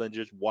 though, than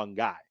just one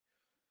guy.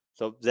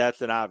 So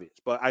that's an obvious.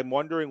 But I'm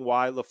wondering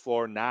why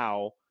LaFleur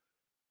now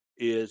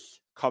is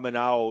coming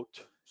out,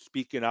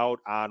 speaking out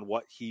on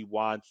what he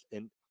wants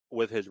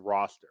with his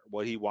roster,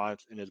 what he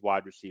wants in his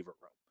wide receiver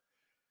room.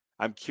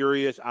 I'm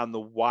curious on the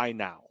why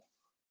now.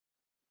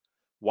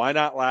 Why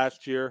not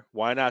last year?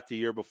 Why not the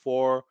year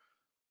before?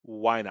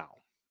 Why now?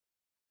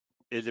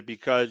 Is it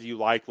because you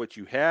liked what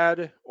you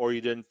had, or you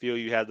didn't feel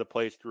you had the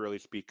place to really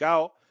speak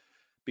out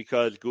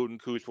because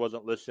Gutekunst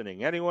wasn't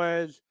listening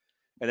anyways?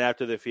 And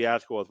after the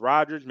fiasco with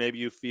Rodgers, maybe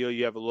you feel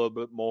you have a little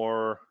bit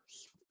more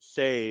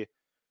say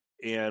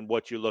in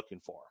what you're looking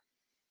for.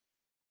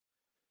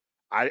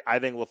 I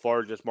think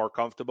LaFleur is just more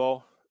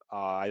comfortable.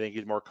 I think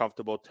he's more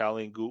comfortable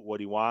telling Gut what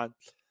he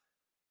wants.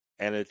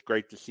 And it's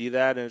great to see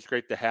that, and it's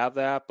great to have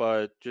that,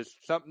 but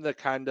just something that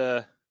kind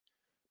of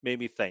made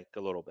me think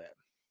a little bit.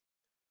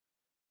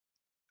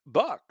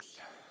 Bucks.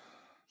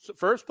 So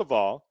first of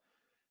all,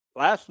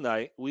 last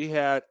night we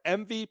had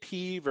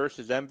MVP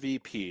versus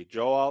MVP.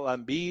 Joel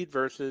Embiid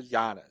versus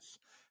Giannis.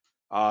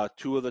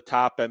 Two of the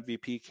top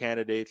MVP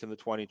candidates in the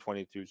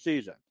 2022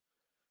 season.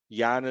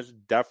 Giannis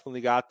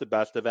definitely got the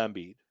best of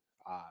Embiid.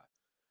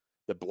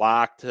 The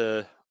block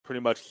to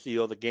pretty much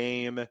seal the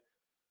game.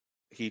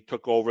 He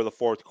took over the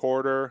fourth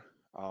quarter,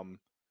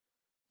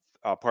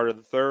 part of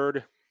the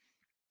third.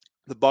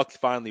 The Bucks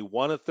finally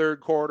won a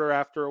third quarter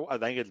after, I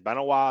think it's been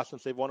a while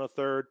since they've won a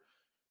third.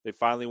 They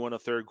finally won a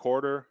third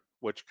quarter,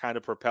 which kind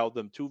of propelled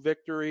them to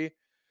victory.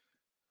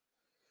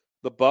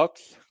 The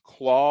Bucks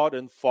clawed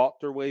and fought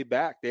their way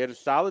back. They had a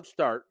solid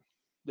start.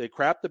 They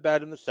crapped the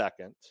bed in the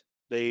second.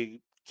 They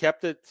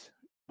kept it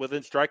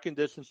within striking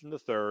distance in the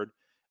third,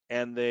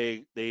 and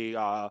they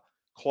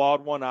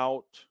clawed one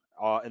out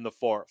in the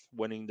fourth,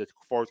 winning the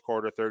fourth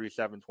quarter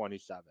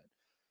 37-27.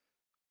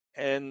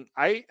 And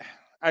I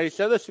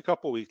said this a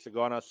couple weeks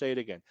ago, and I'll say it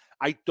again.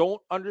 I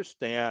don't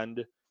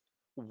understand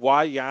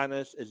why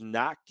Giannis is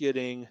not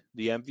getting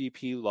the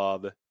MVP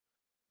love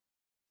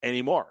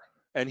anymore.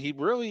 And he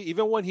really,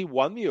 even when he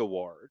won the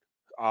award,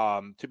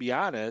 to be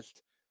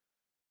honest,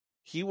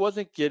 he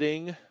wasn't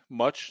getting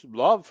much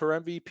love for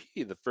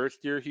MVP. The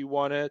first year he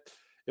won it,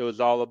 it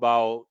was all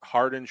about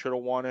Harden should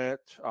have won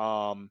it.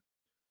 A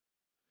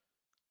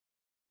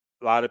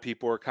lot of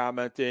people were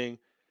commenting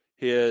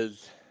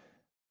his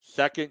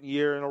second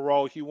year in a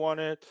row he won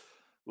it.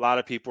 A lot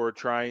of people were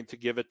trying to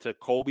give it to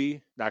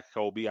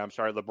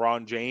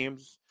LeBron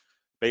James,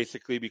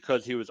 basically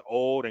because he was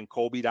old and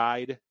Kobe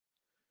died.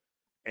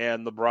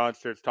 And LeBron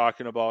starts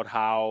talking about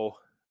how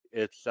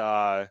it's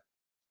they're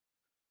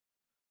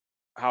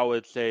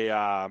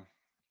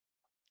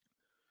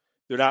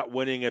not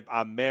winning it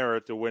on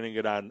merit, they're winning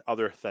it on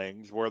other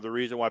things, where the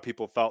reason why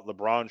people felt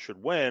LeBron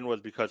should win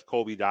was because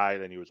Kobe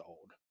died and he was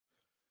old.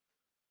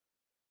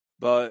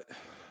 But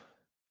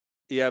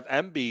you have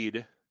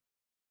Embiid,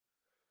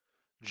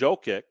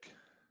 Jokic,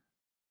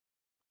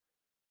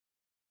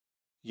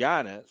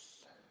 Giannis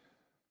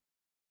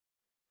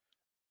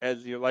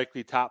as your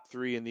likely top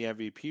three in the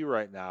MVP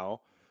right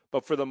now.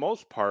 But for the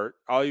most part,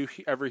 all you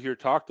ever hear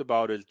talked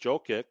about is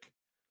Jokic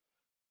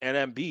and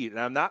Embiid. And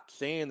I'm not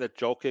saying that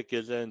Jokic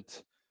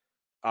isn't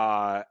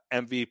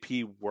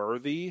MVP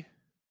worthy,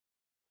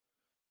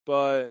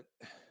 but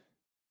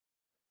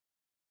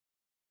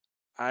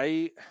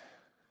I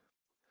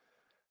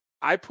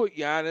put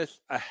Giannis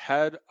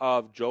ahead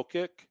of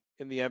Jokic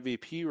in the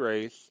MVP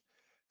race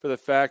for the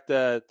fact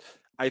that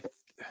I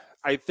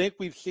think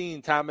we've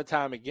seen time and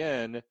time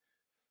again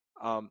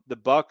the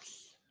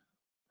Bucks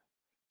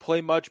play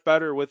much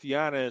better with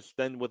Giannis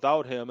than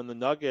without him. And the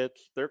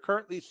Nuggets, they're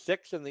currently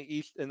 6th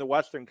in the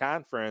Western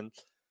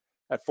Conference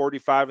at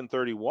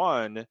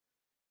 45-31.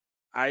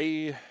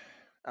 I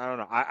don't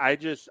know. I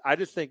just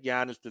think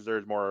Giannis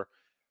deserves more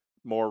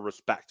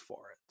respect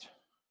for it.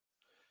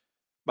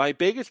 My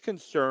biggest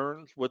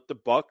concerns with the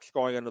Bucks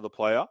going into the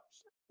playoffs,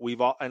 we've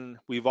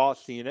all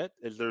seen it,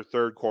 is their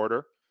third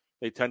quarter.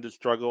 They tend to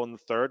struggle in the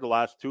third. The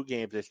last two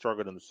games they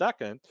struggled in the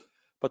second.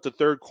 But the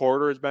third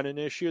quarter has been an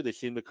issue. They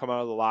seem to come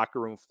out of the locker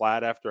room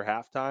flat after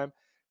halftime.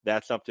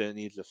 That's something that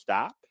needs to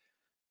stop.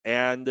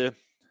 And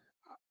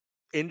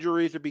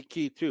injuries would be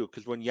key too,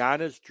 because when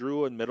Giannis,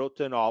 Drew, and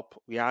Middleton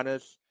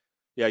Giannis,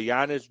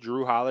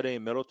 Drew, Holiday,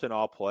 and Middleton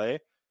all play,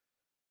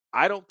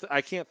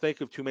 I can't think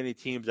of too many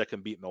teams that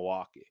can beat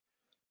Milwaukee.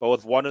 But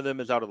if one of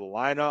them is out of the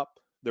lineup,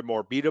 they're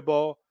more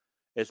beatable,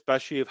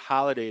 especially if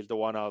Holiday is the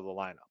one out of the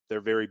lineup. They're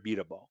very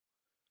beatable.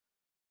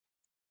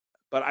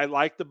 But I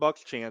like the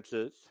Bucks'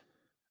 chances.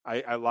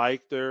 I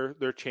like their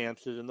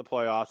chances in the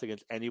playoffs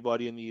against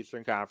anybody in the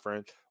Eastern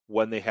Conference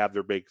when they have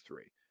their big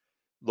three.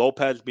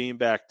 Lopez being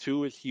back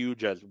too is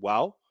huge as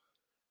well.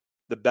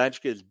 The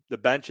bench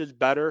is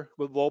better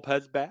with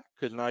Lopez back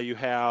because now you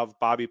have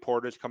Bobby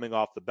Portis coming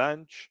off the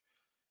bench,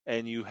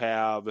 and you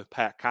have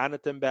Pat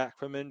Connaughton back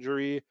from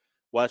injury.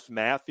 Wes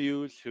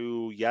Matthews,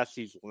 who, yes,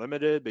 he's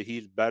limited, but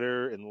he's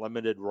better in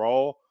limited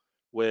role,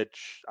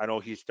 which I know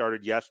he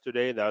started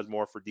yesterday. That was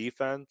more for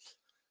defense.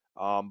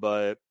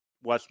 But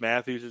Wes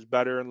Matthews is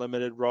better in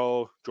limited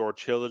role.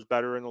 George Hill is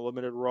better in the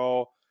limited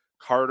role.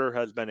 Carter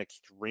has been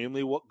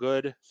extremely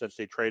good since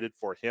they traded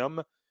for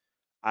him.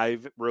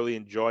 I've really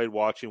enjoyed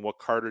watching what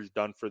Carter's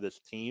done for this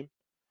team.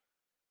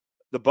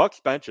 The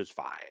Bucks bench is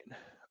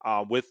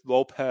fine. With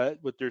Lopez,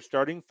 with their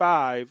starting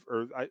five,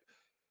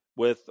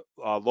 with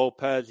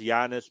Lopez,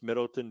 Giannis,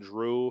 Middleton,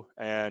 Drew,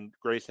 and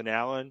Grayson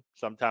Allen,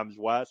 sometimes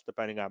West,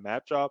 depending on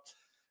matchups,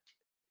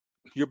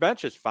 your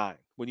bench is fine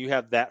when you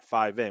have that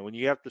five in. When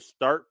you have to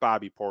start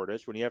Bobby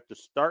Portis, when you have to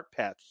start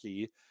Pat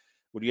C,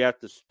 when you have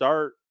to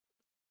start,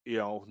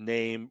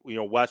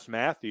 Wes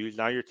Matthews,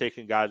 now you're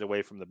taking guys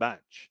away from the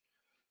bench.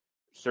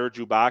 Serge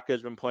Ibaka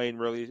has been playing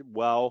really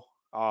well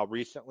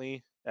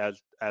recently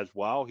as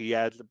well. He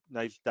adds a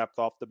nice depth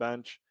off the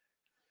bench.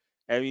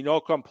 And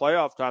come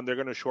playoff time, they're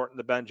going to shorten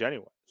the bench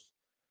anyways.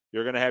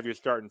 You're going to have your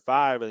starting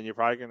five, and then you're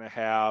probably going to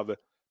have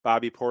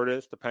Bobby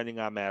Portis, depending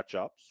on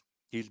matchups.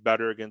 He's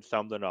better against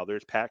some than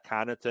others. Pat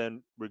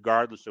Connaughton,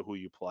 regardless of who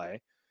you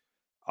play.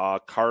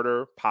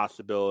 Carter,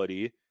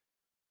 possibility.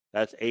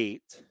 That's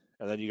 8.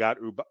 And then you got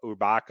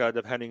Ibaka,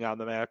 depending on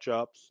the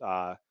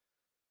matchups.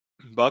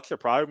 Bucks are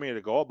probably going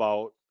to go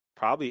about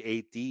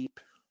 8 deep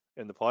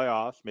in the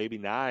playoffs, maybe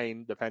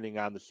 9, depending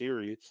on the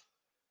series.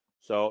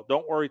 So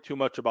don't worry too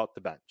much about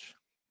the bench.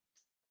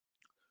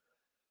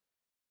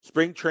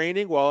 Spring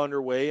training well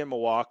underway in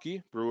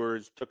Milwaukee.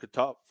 Brewers took a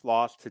tough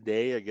loss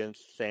today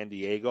against San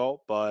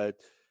Diego, but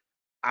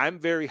I'm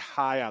very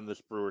high on this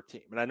Brewer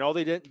team. And I know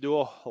they didn't do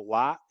a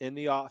lot in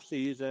the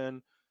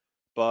offseason,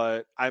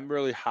 but I'm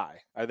really high.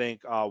 I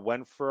think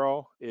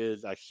Renfroe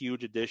is a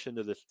huge addition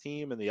to this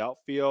team in the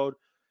outfield.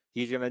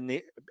 He's going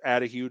to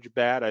add a huge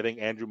bat. I think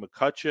Andrew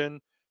McCutchen,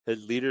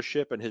 his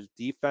leadership and his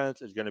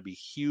defense is going to be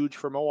huge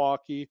for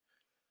Milwaukee.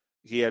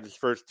 He had his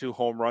first 2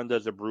 home runs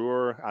as a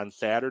Brewer on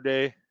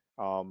Saturday.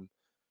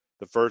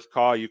 The first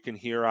call you can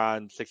hear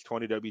on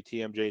 620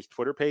 WTMJ's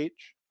Twitter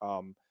page.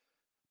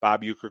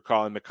 Bob Uecker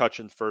calling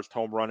McCutchen's first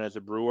home run as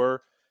a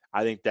Brewer.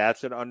 I think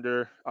that's an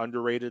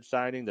underrated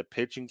signing. The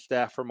pitching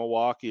staff for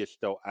Milwaukee is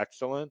still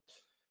excellent.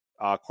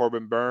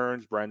 Corbin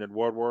Burns, Brandon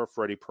Woodruff,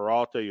 Freddie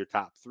Peralta, your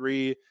top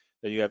 3.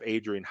 Then you have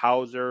Adrian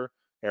Hauser,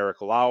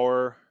 Eric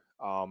Lauer,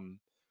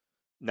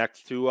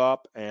 next 2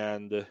 up,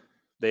 and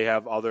they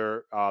have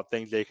other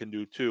things they can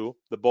do too.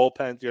 The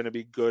bullpen's going to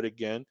be good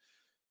again.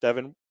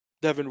 Devin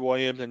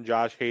Williams and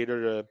Josh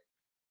Hader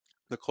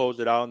to close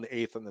it out in the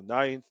 8th and the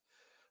 9th.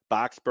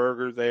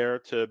 Boxberger there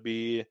to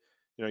be,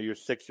 your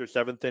 6th or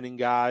 7th inning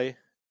guy,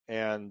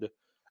 and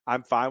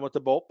I'm fine with the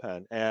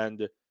bullpen.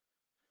 And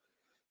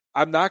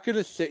I'm not going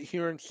to sit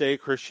here and say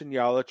Christian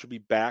Yelich will be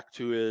back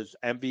to his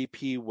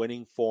MVP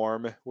winning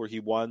form where he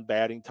won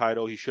batting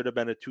title. He should have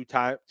been a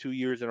 2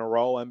 years in a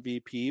row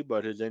MVP,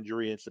 but his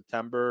injury in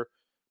September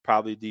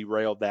probably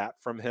derailed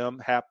that from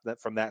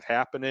that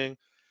happening.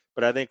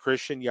 But I think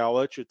Christian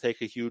Yelich should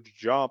take a huge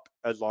jump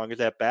as long as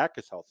that back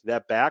is healthy.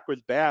 That back was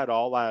bad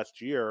all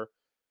last year,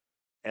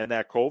 and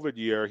that COVID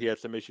year he had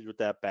some issues with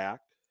that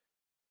back.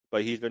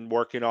 But he's been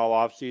working all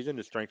offseason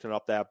to strengthen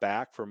up that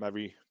back from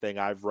everything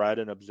I've read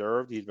and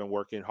observed. He's been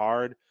working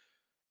hard.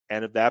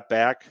 And if that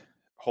back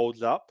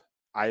holds up,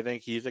 I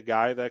think he's a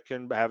guy that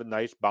can have a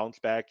nice bounce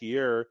back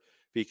year. If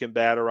he can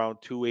bat around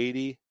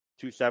 280,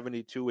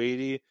 270,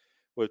 280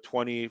 with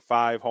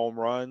 25 home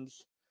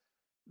runs,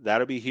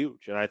 that'll be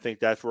huge. And I think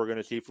that's what we're going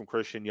to see from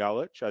Christian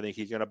Yelich. I think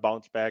he's going to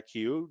bounce back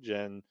huge.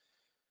 And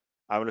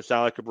I'm going to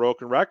sound like a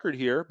broken record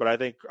here, but I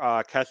think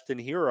Keston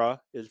Hiura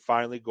is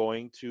finally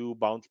going to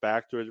bounce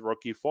back to his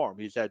rookie form.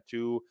 He's had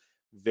 2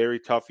 very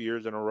tough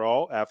years in a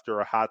row after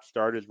a hot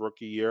start his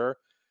rookie year.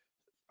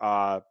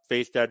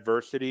 Faced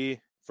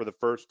adversity for the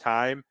first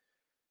time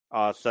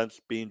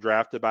since being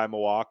drafted by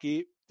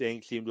Milwaukee.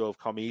 Things seem to have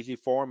come easy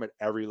for him at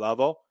every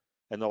level.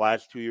 In the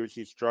last 2 years,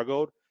 he's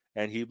struggled,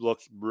 and he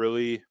looks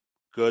really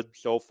good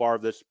so far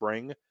this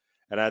spring.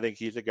 And I think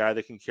he's a guy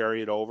that can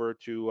carry it over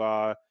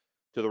to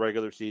the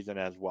regular season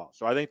as well.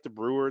 So I think the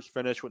Brewers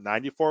finish with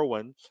 94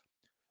 wins.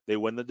 They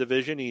win the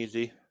division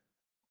easy,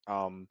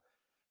 and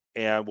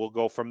we'll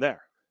go from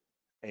there.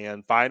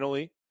 And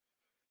finally,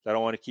 I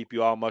don't want to keep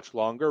you all much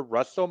longer,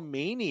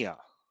 WrestleMania.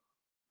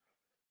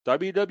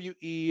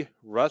 WWE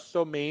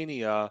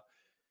WrestleMania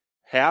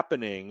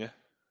happening,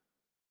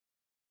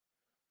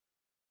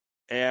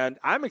 and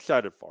I'm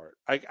excited for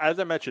it. As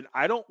I mentioned,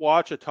 I don't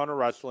watch a ton of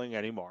wrestling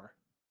anymore,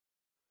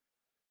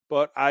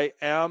 but I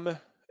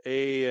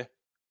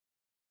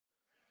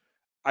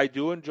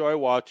do enjoy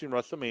watching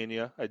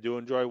WrestleMania. I do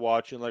enjoy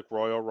watching like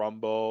Royal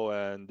Rumble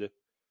and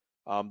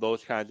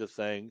those kinds of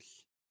things.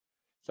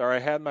 Sorry, I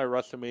had my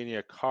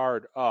WrestleMania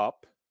card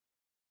up.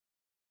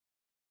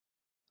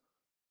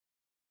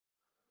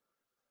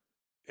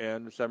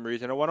 And for some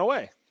reason it went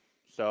away.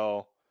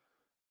 So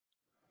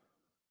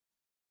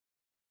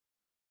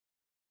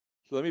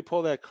let me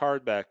pull that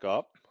card back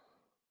up.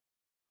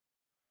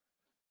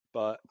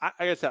 But like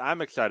I said,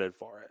 I'm excited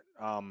for it.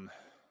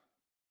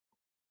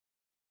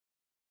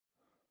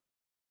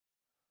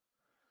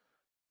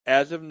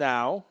 As of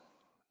now,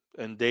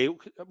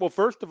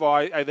 first of all,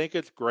 I think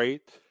it's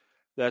great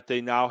that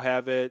they now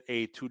have it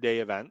a 2-day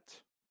event,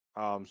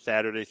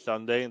 Saturday,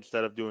 Sunday,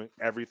 instead of doing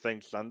everything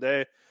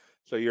Sunday.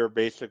 So you're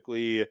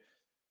basically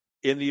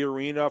in the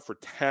arena for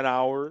 10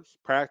 hours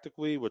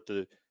practically with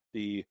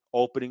the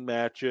opening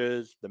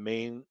matches, the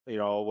main,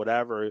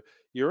 whatever.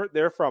 You're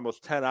there for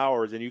almost 10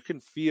 hours, and you can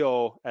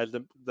feel as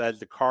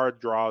the card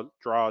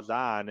draws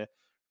on,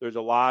 there's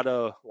a lot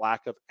of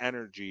lack of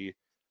energy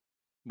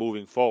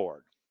moving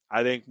forward.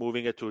 I think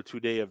moving it to a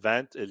 2-day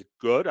event is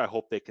good. I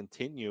hope they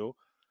continue.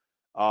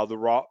 The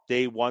Raw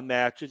Day 1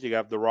 matches, you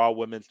have the Raw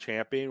Women's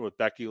Champion with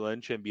Becky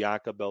Lynch and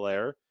Bianca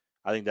Belair.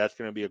 I think that's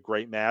going to be a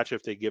great match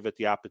if they give it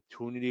the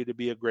opportunity to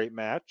be a great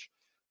match.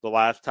 The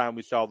last time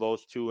we saw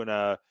those two in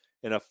a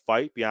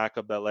fight,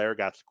 Bianca Belair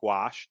got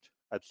squashed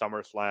at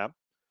SummerSlam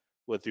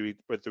with the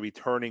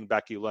returning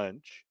Becky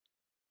Lynch.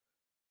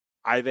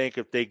 I think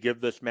if they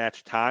give this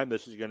match time,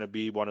 this is going to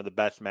be one of the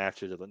best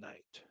matches of the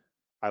night.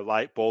 I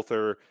like both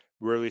are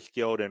really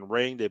skilled in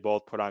ring. They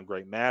both put on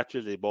great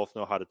matches. They both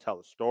know how to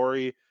tell a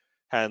story.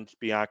 Hence,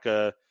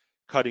 Bianca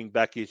cutting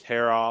Becky's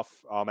hair off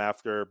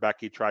after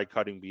Becky tried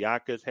cutting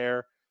Bianca's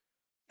hair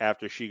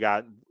after she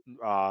got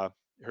her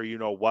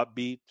what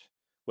beat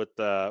with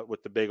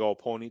the big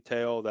old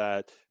ponytail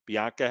that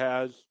Bianca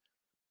has.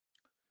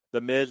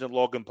 The Miz and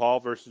Logan Paul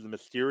versus the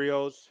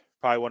Mysterios,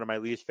 probably one of my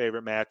least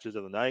favorite matches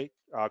of the night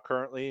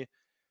currently.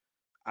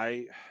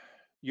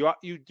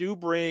 You do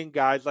bring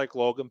guys like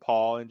Logan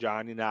Paul and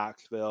Johnny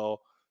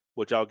Knoxville,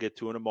 which I'll get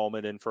to in a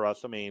moment, in for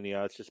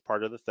WrestleMania. It's just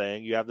part of the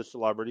thing. You have the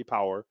celebrity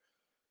power.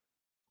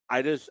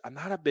 I'm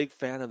not a big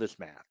fan of this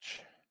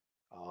match.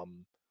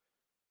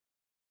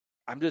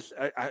 I'm just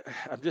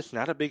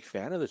not a big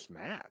fan of this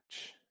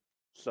match.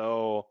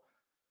 So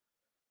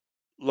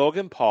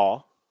Logan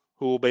Paul,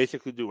 who will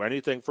basically do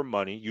anything for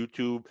money,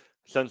 YouTube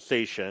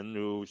sensation,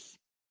 who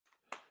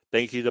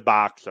thinks he's a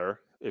boxer.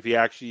 If he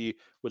actually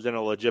was in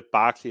a legit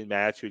boxing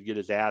match, he would get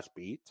his ass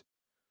beat.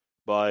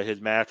 But his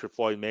match with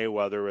Floyd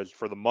Mayweather is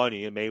for the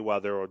money, and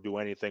Mayweather will do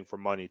anything for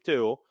money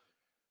too.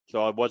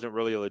 So it wasn't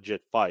really a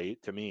legit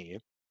fight to me.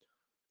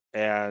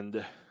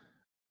 And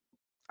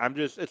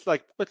it's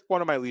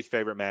one of my least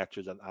favorite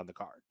matches on the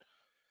card.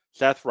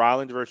 Seth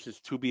Rollins versus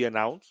To Be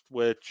Announced,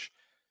 which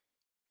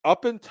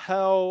up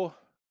until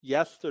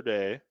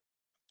yesterday,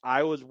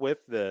 I was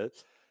with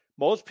this.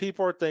 Most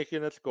people are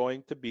thinking it's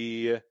going to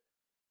be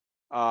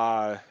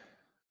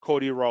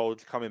Cody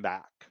Rhodes coming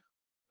back.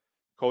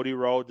 Cody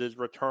Rhodes is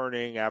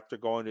returning after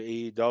going to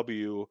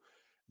AEW.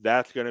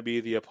 That's going to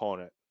be the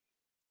opponent.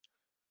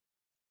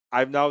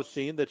 I've now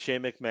seen that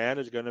Shane McMahon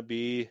is going to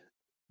be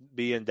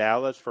in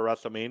Dallas for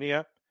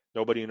WrestleMania.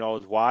 Nobody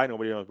knows why.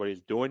 Nobody knows what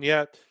he's doing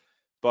yet.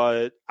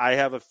 But I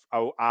have a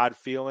odd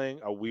feeling,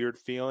 a weird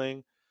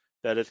feeling,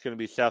 that it's going to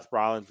be Seth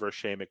Rollins versus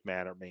Shane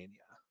McMahon at Mania.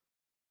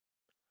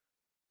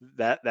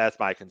 That's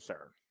my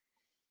concern.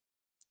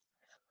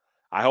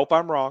 I hope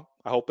I'm wrong.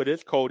 I hope it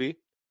is Cody,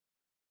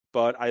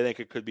 but I think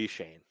it could be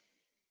Shane.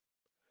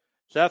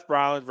 Seth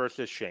Rollins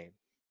versus Shane.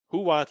 Who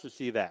wants to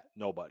see that?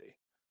 Nobody.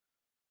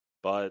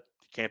 But it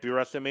can't be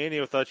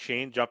WrestleMania without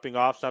Shane jumping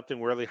off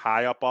something really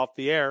high up off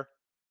the air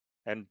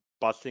and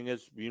busting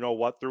his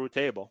you-know-what through a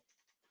table.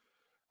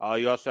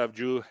 You also have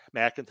Drew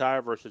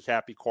McIntyre versus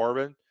Happy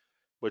Corbin,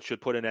 which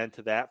should put an end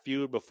to that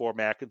feud before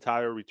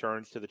McIntyre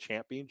returns to the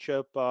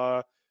championship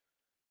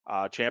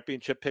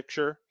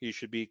picture. He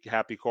should beat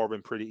Happy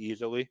Corbin pretty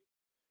easily.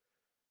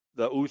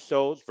 The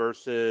Usos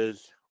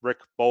versus Rick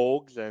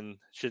Boogs and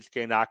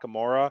Shinsuke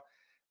Nakamura.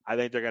 I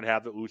think they're going to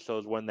have the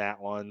Usos win that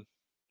one.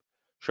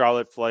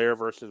 Charlotte Flair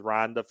versus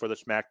Ronda for the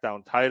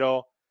SmackDown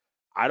title.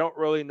 I don't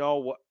really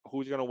know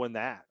who's going to win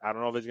that. I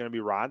don't know if it's going to be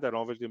Ronda. I don't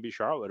know if it's going to be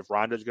Charlotte. If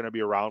Ronda's going to be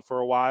around for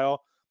a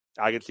while,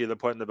 I can see them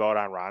putting the belt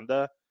on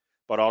Ronda.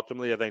 But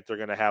ultimately, I think they're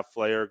going to have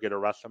Flair get a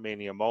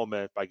WrestleMania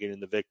moment by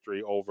getting the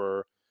victory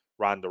over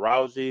Ronda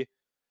Rousey.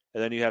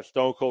 And then you have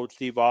Stone Cold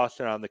Steve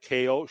Austin on the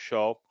KO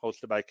show,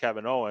 hosted by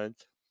Kevin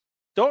Owens.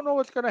 Don't know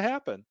what's going to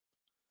happen.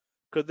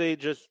 Could they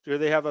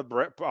have a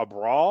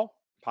brawl?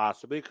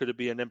 Possibly. Could it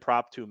be an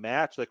impromptu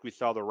match like we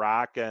saw The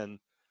Rock and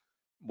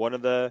one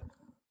of the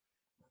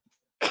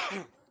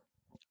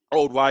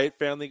old Wyatt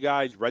family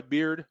guys,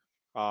 Redbeard?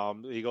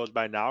 He goes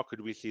by now.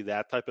 Could we see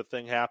that type of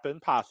thing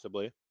happen?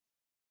 Possibly.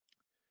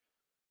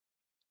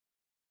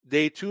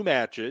 Day 2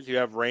 matches. You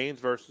have Reigns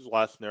versus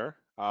Lesnar.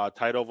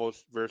 Title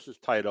versus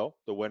title.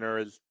 The winner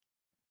is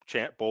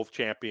both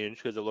champions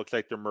because it looks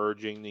like they're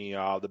merging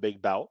the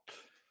big belt.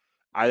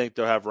 I think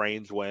they'll have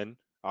Reigns win.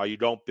 You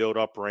don't build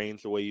up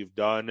Reigns the way you've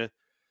done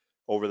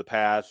over the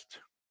past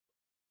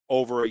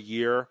over a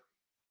year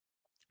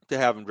to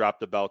have him drop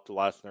the belt to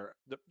Lesnar.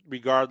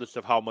 Regardless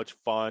of how much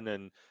fun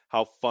and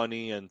how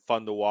funny and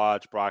fun to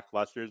watch Brock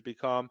Lesnar has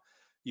become,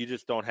 you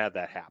just don't have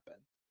that happen.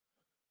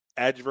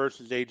 Edge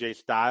versus AJ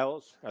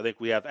Styles. I think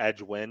we have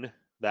Edge win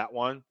that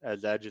one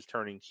as Edge is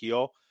turning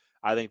heel.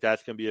 I think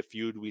that's going to be a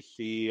feud we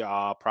see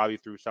probably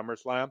through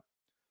SummerSlam.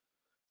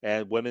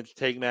 And women's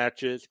tag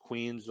matches,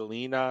 Queen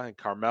Zelina and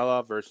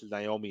Carmella versus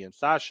Naomi and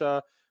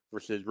Sasha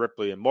versus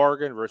Ripley and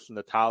Morgan versus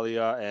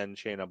Natalya and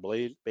Shayna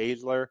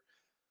Baszler.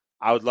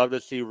 I would love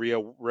to see Rhea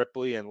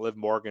Ripley and Liv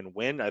Morgan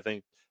win. I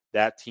think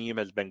that team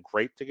has been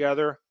great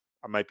together.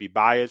 I might be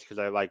biased because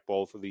I like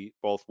both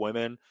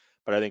women,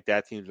 but I think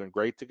that team's been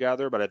great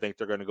together. But I think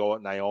they're going to go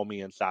with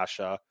Naomi and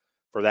Sasha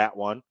for that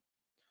one.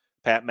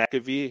 Pat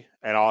McAfee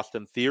and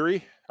Austin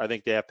Theory. I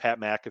think they have Pat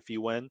McAfee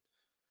win.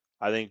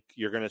 I think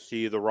you're going to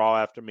see the Raw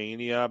after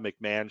Mania,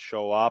 McMahon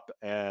show up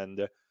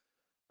and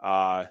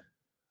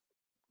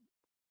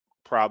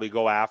probably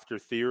go after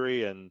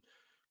Theory and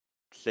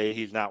say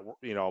he's not,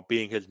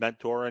 being his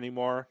mentor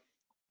anymore.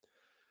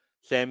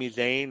 Sami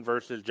Zayn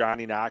versus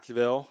Johnny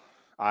Knoxville.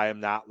 I am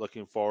not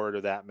looking forward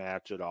to that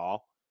match at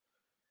all.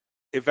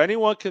 If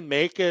anyone can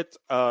make it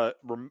a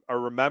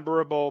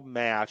rememberable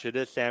match, it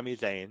is Sami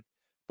Zayn.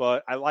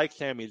 But I like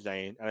Sami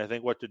Zayn, and I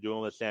think what they're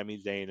doing with Sami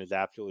Zayn is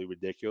absolutely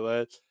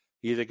ridiculous.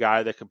 He's a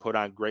guy that can put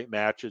on great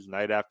matches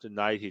night after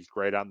night. He's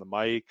great on the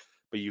mic,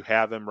 but you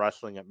have him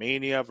wrestling at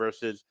Mania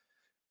versus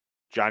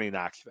Johnny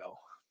Knoxville.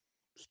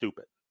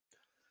 Stupid.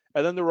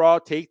 And then the Raw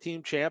Tag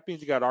Team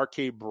Champions, you got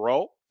RK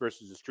Bro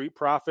versus the Street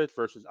Profits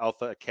versus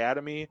Alpha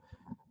Academy.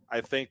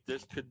 I think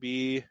this could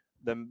be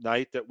the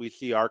night that we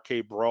see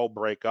RK Bro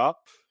break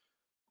up.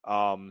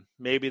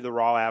 Maybe the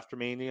Raw after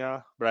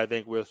Mania, but I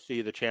think we'll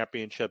see the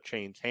championship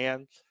change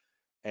hands,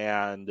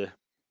 and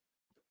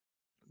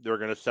they're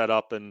going to set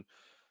up an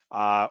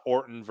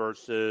Orton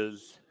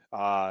versus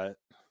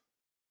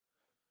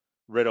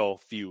Riddle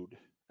feud.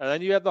 And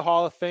then you have the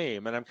Hall of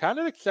Fame, and I'm kind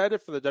of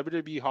excited for the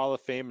WWE Hall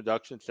of Fame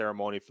induction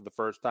ceremony for the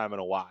first time in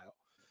a while.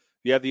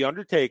 You have The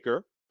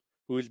Undertaker,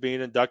 who's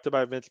being inducted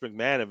by Vince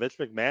McMahon, and Vince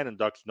McMahon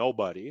inducts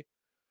nobody.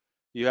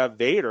 You have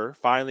Vader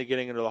finally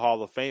getting into the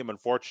Hall of Fame.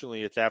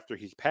 Unfortunately, it's after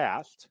he's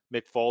passed.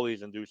 Mick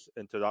Foley's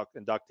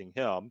inducting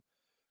him.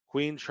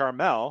 Queen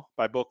Charmel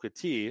by Booker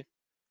T.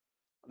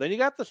 Then you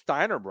got the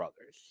Steiner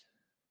brothers.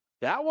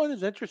 That one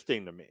is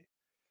interesting to me.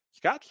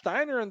 Scott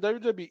Steiner and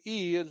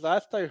WWE, as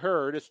last I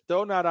heard, is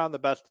still not on the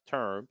best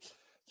terms.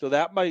 So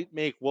that might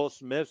make Will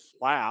Smith's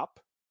slap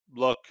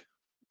look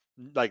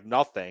like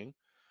nothing.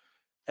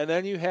 And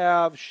then you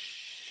have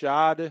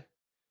Shad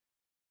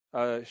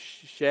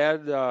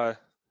Gaspard,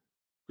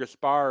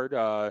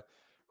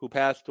 who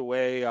passed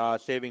away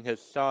saving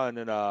his son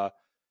in a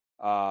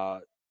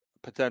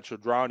potential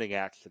drowning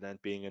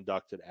accident, being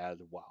inducted as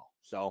well.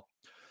 So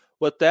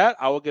with that,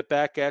 I will get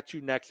back at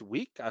you next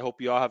week. I hope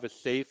you all have a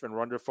safe and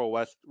wonderful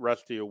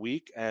rest of your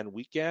week and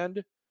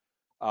weekend.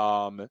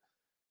 Going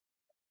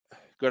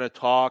to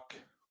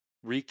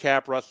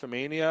recap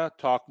WrestleMania,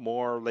 talk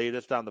more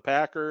latest on the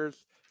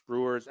Packers,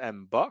 Brewers,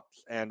 and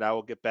Bucks, and I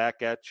will get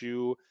back at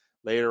you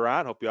later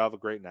on. Hope you all have a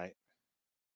great night.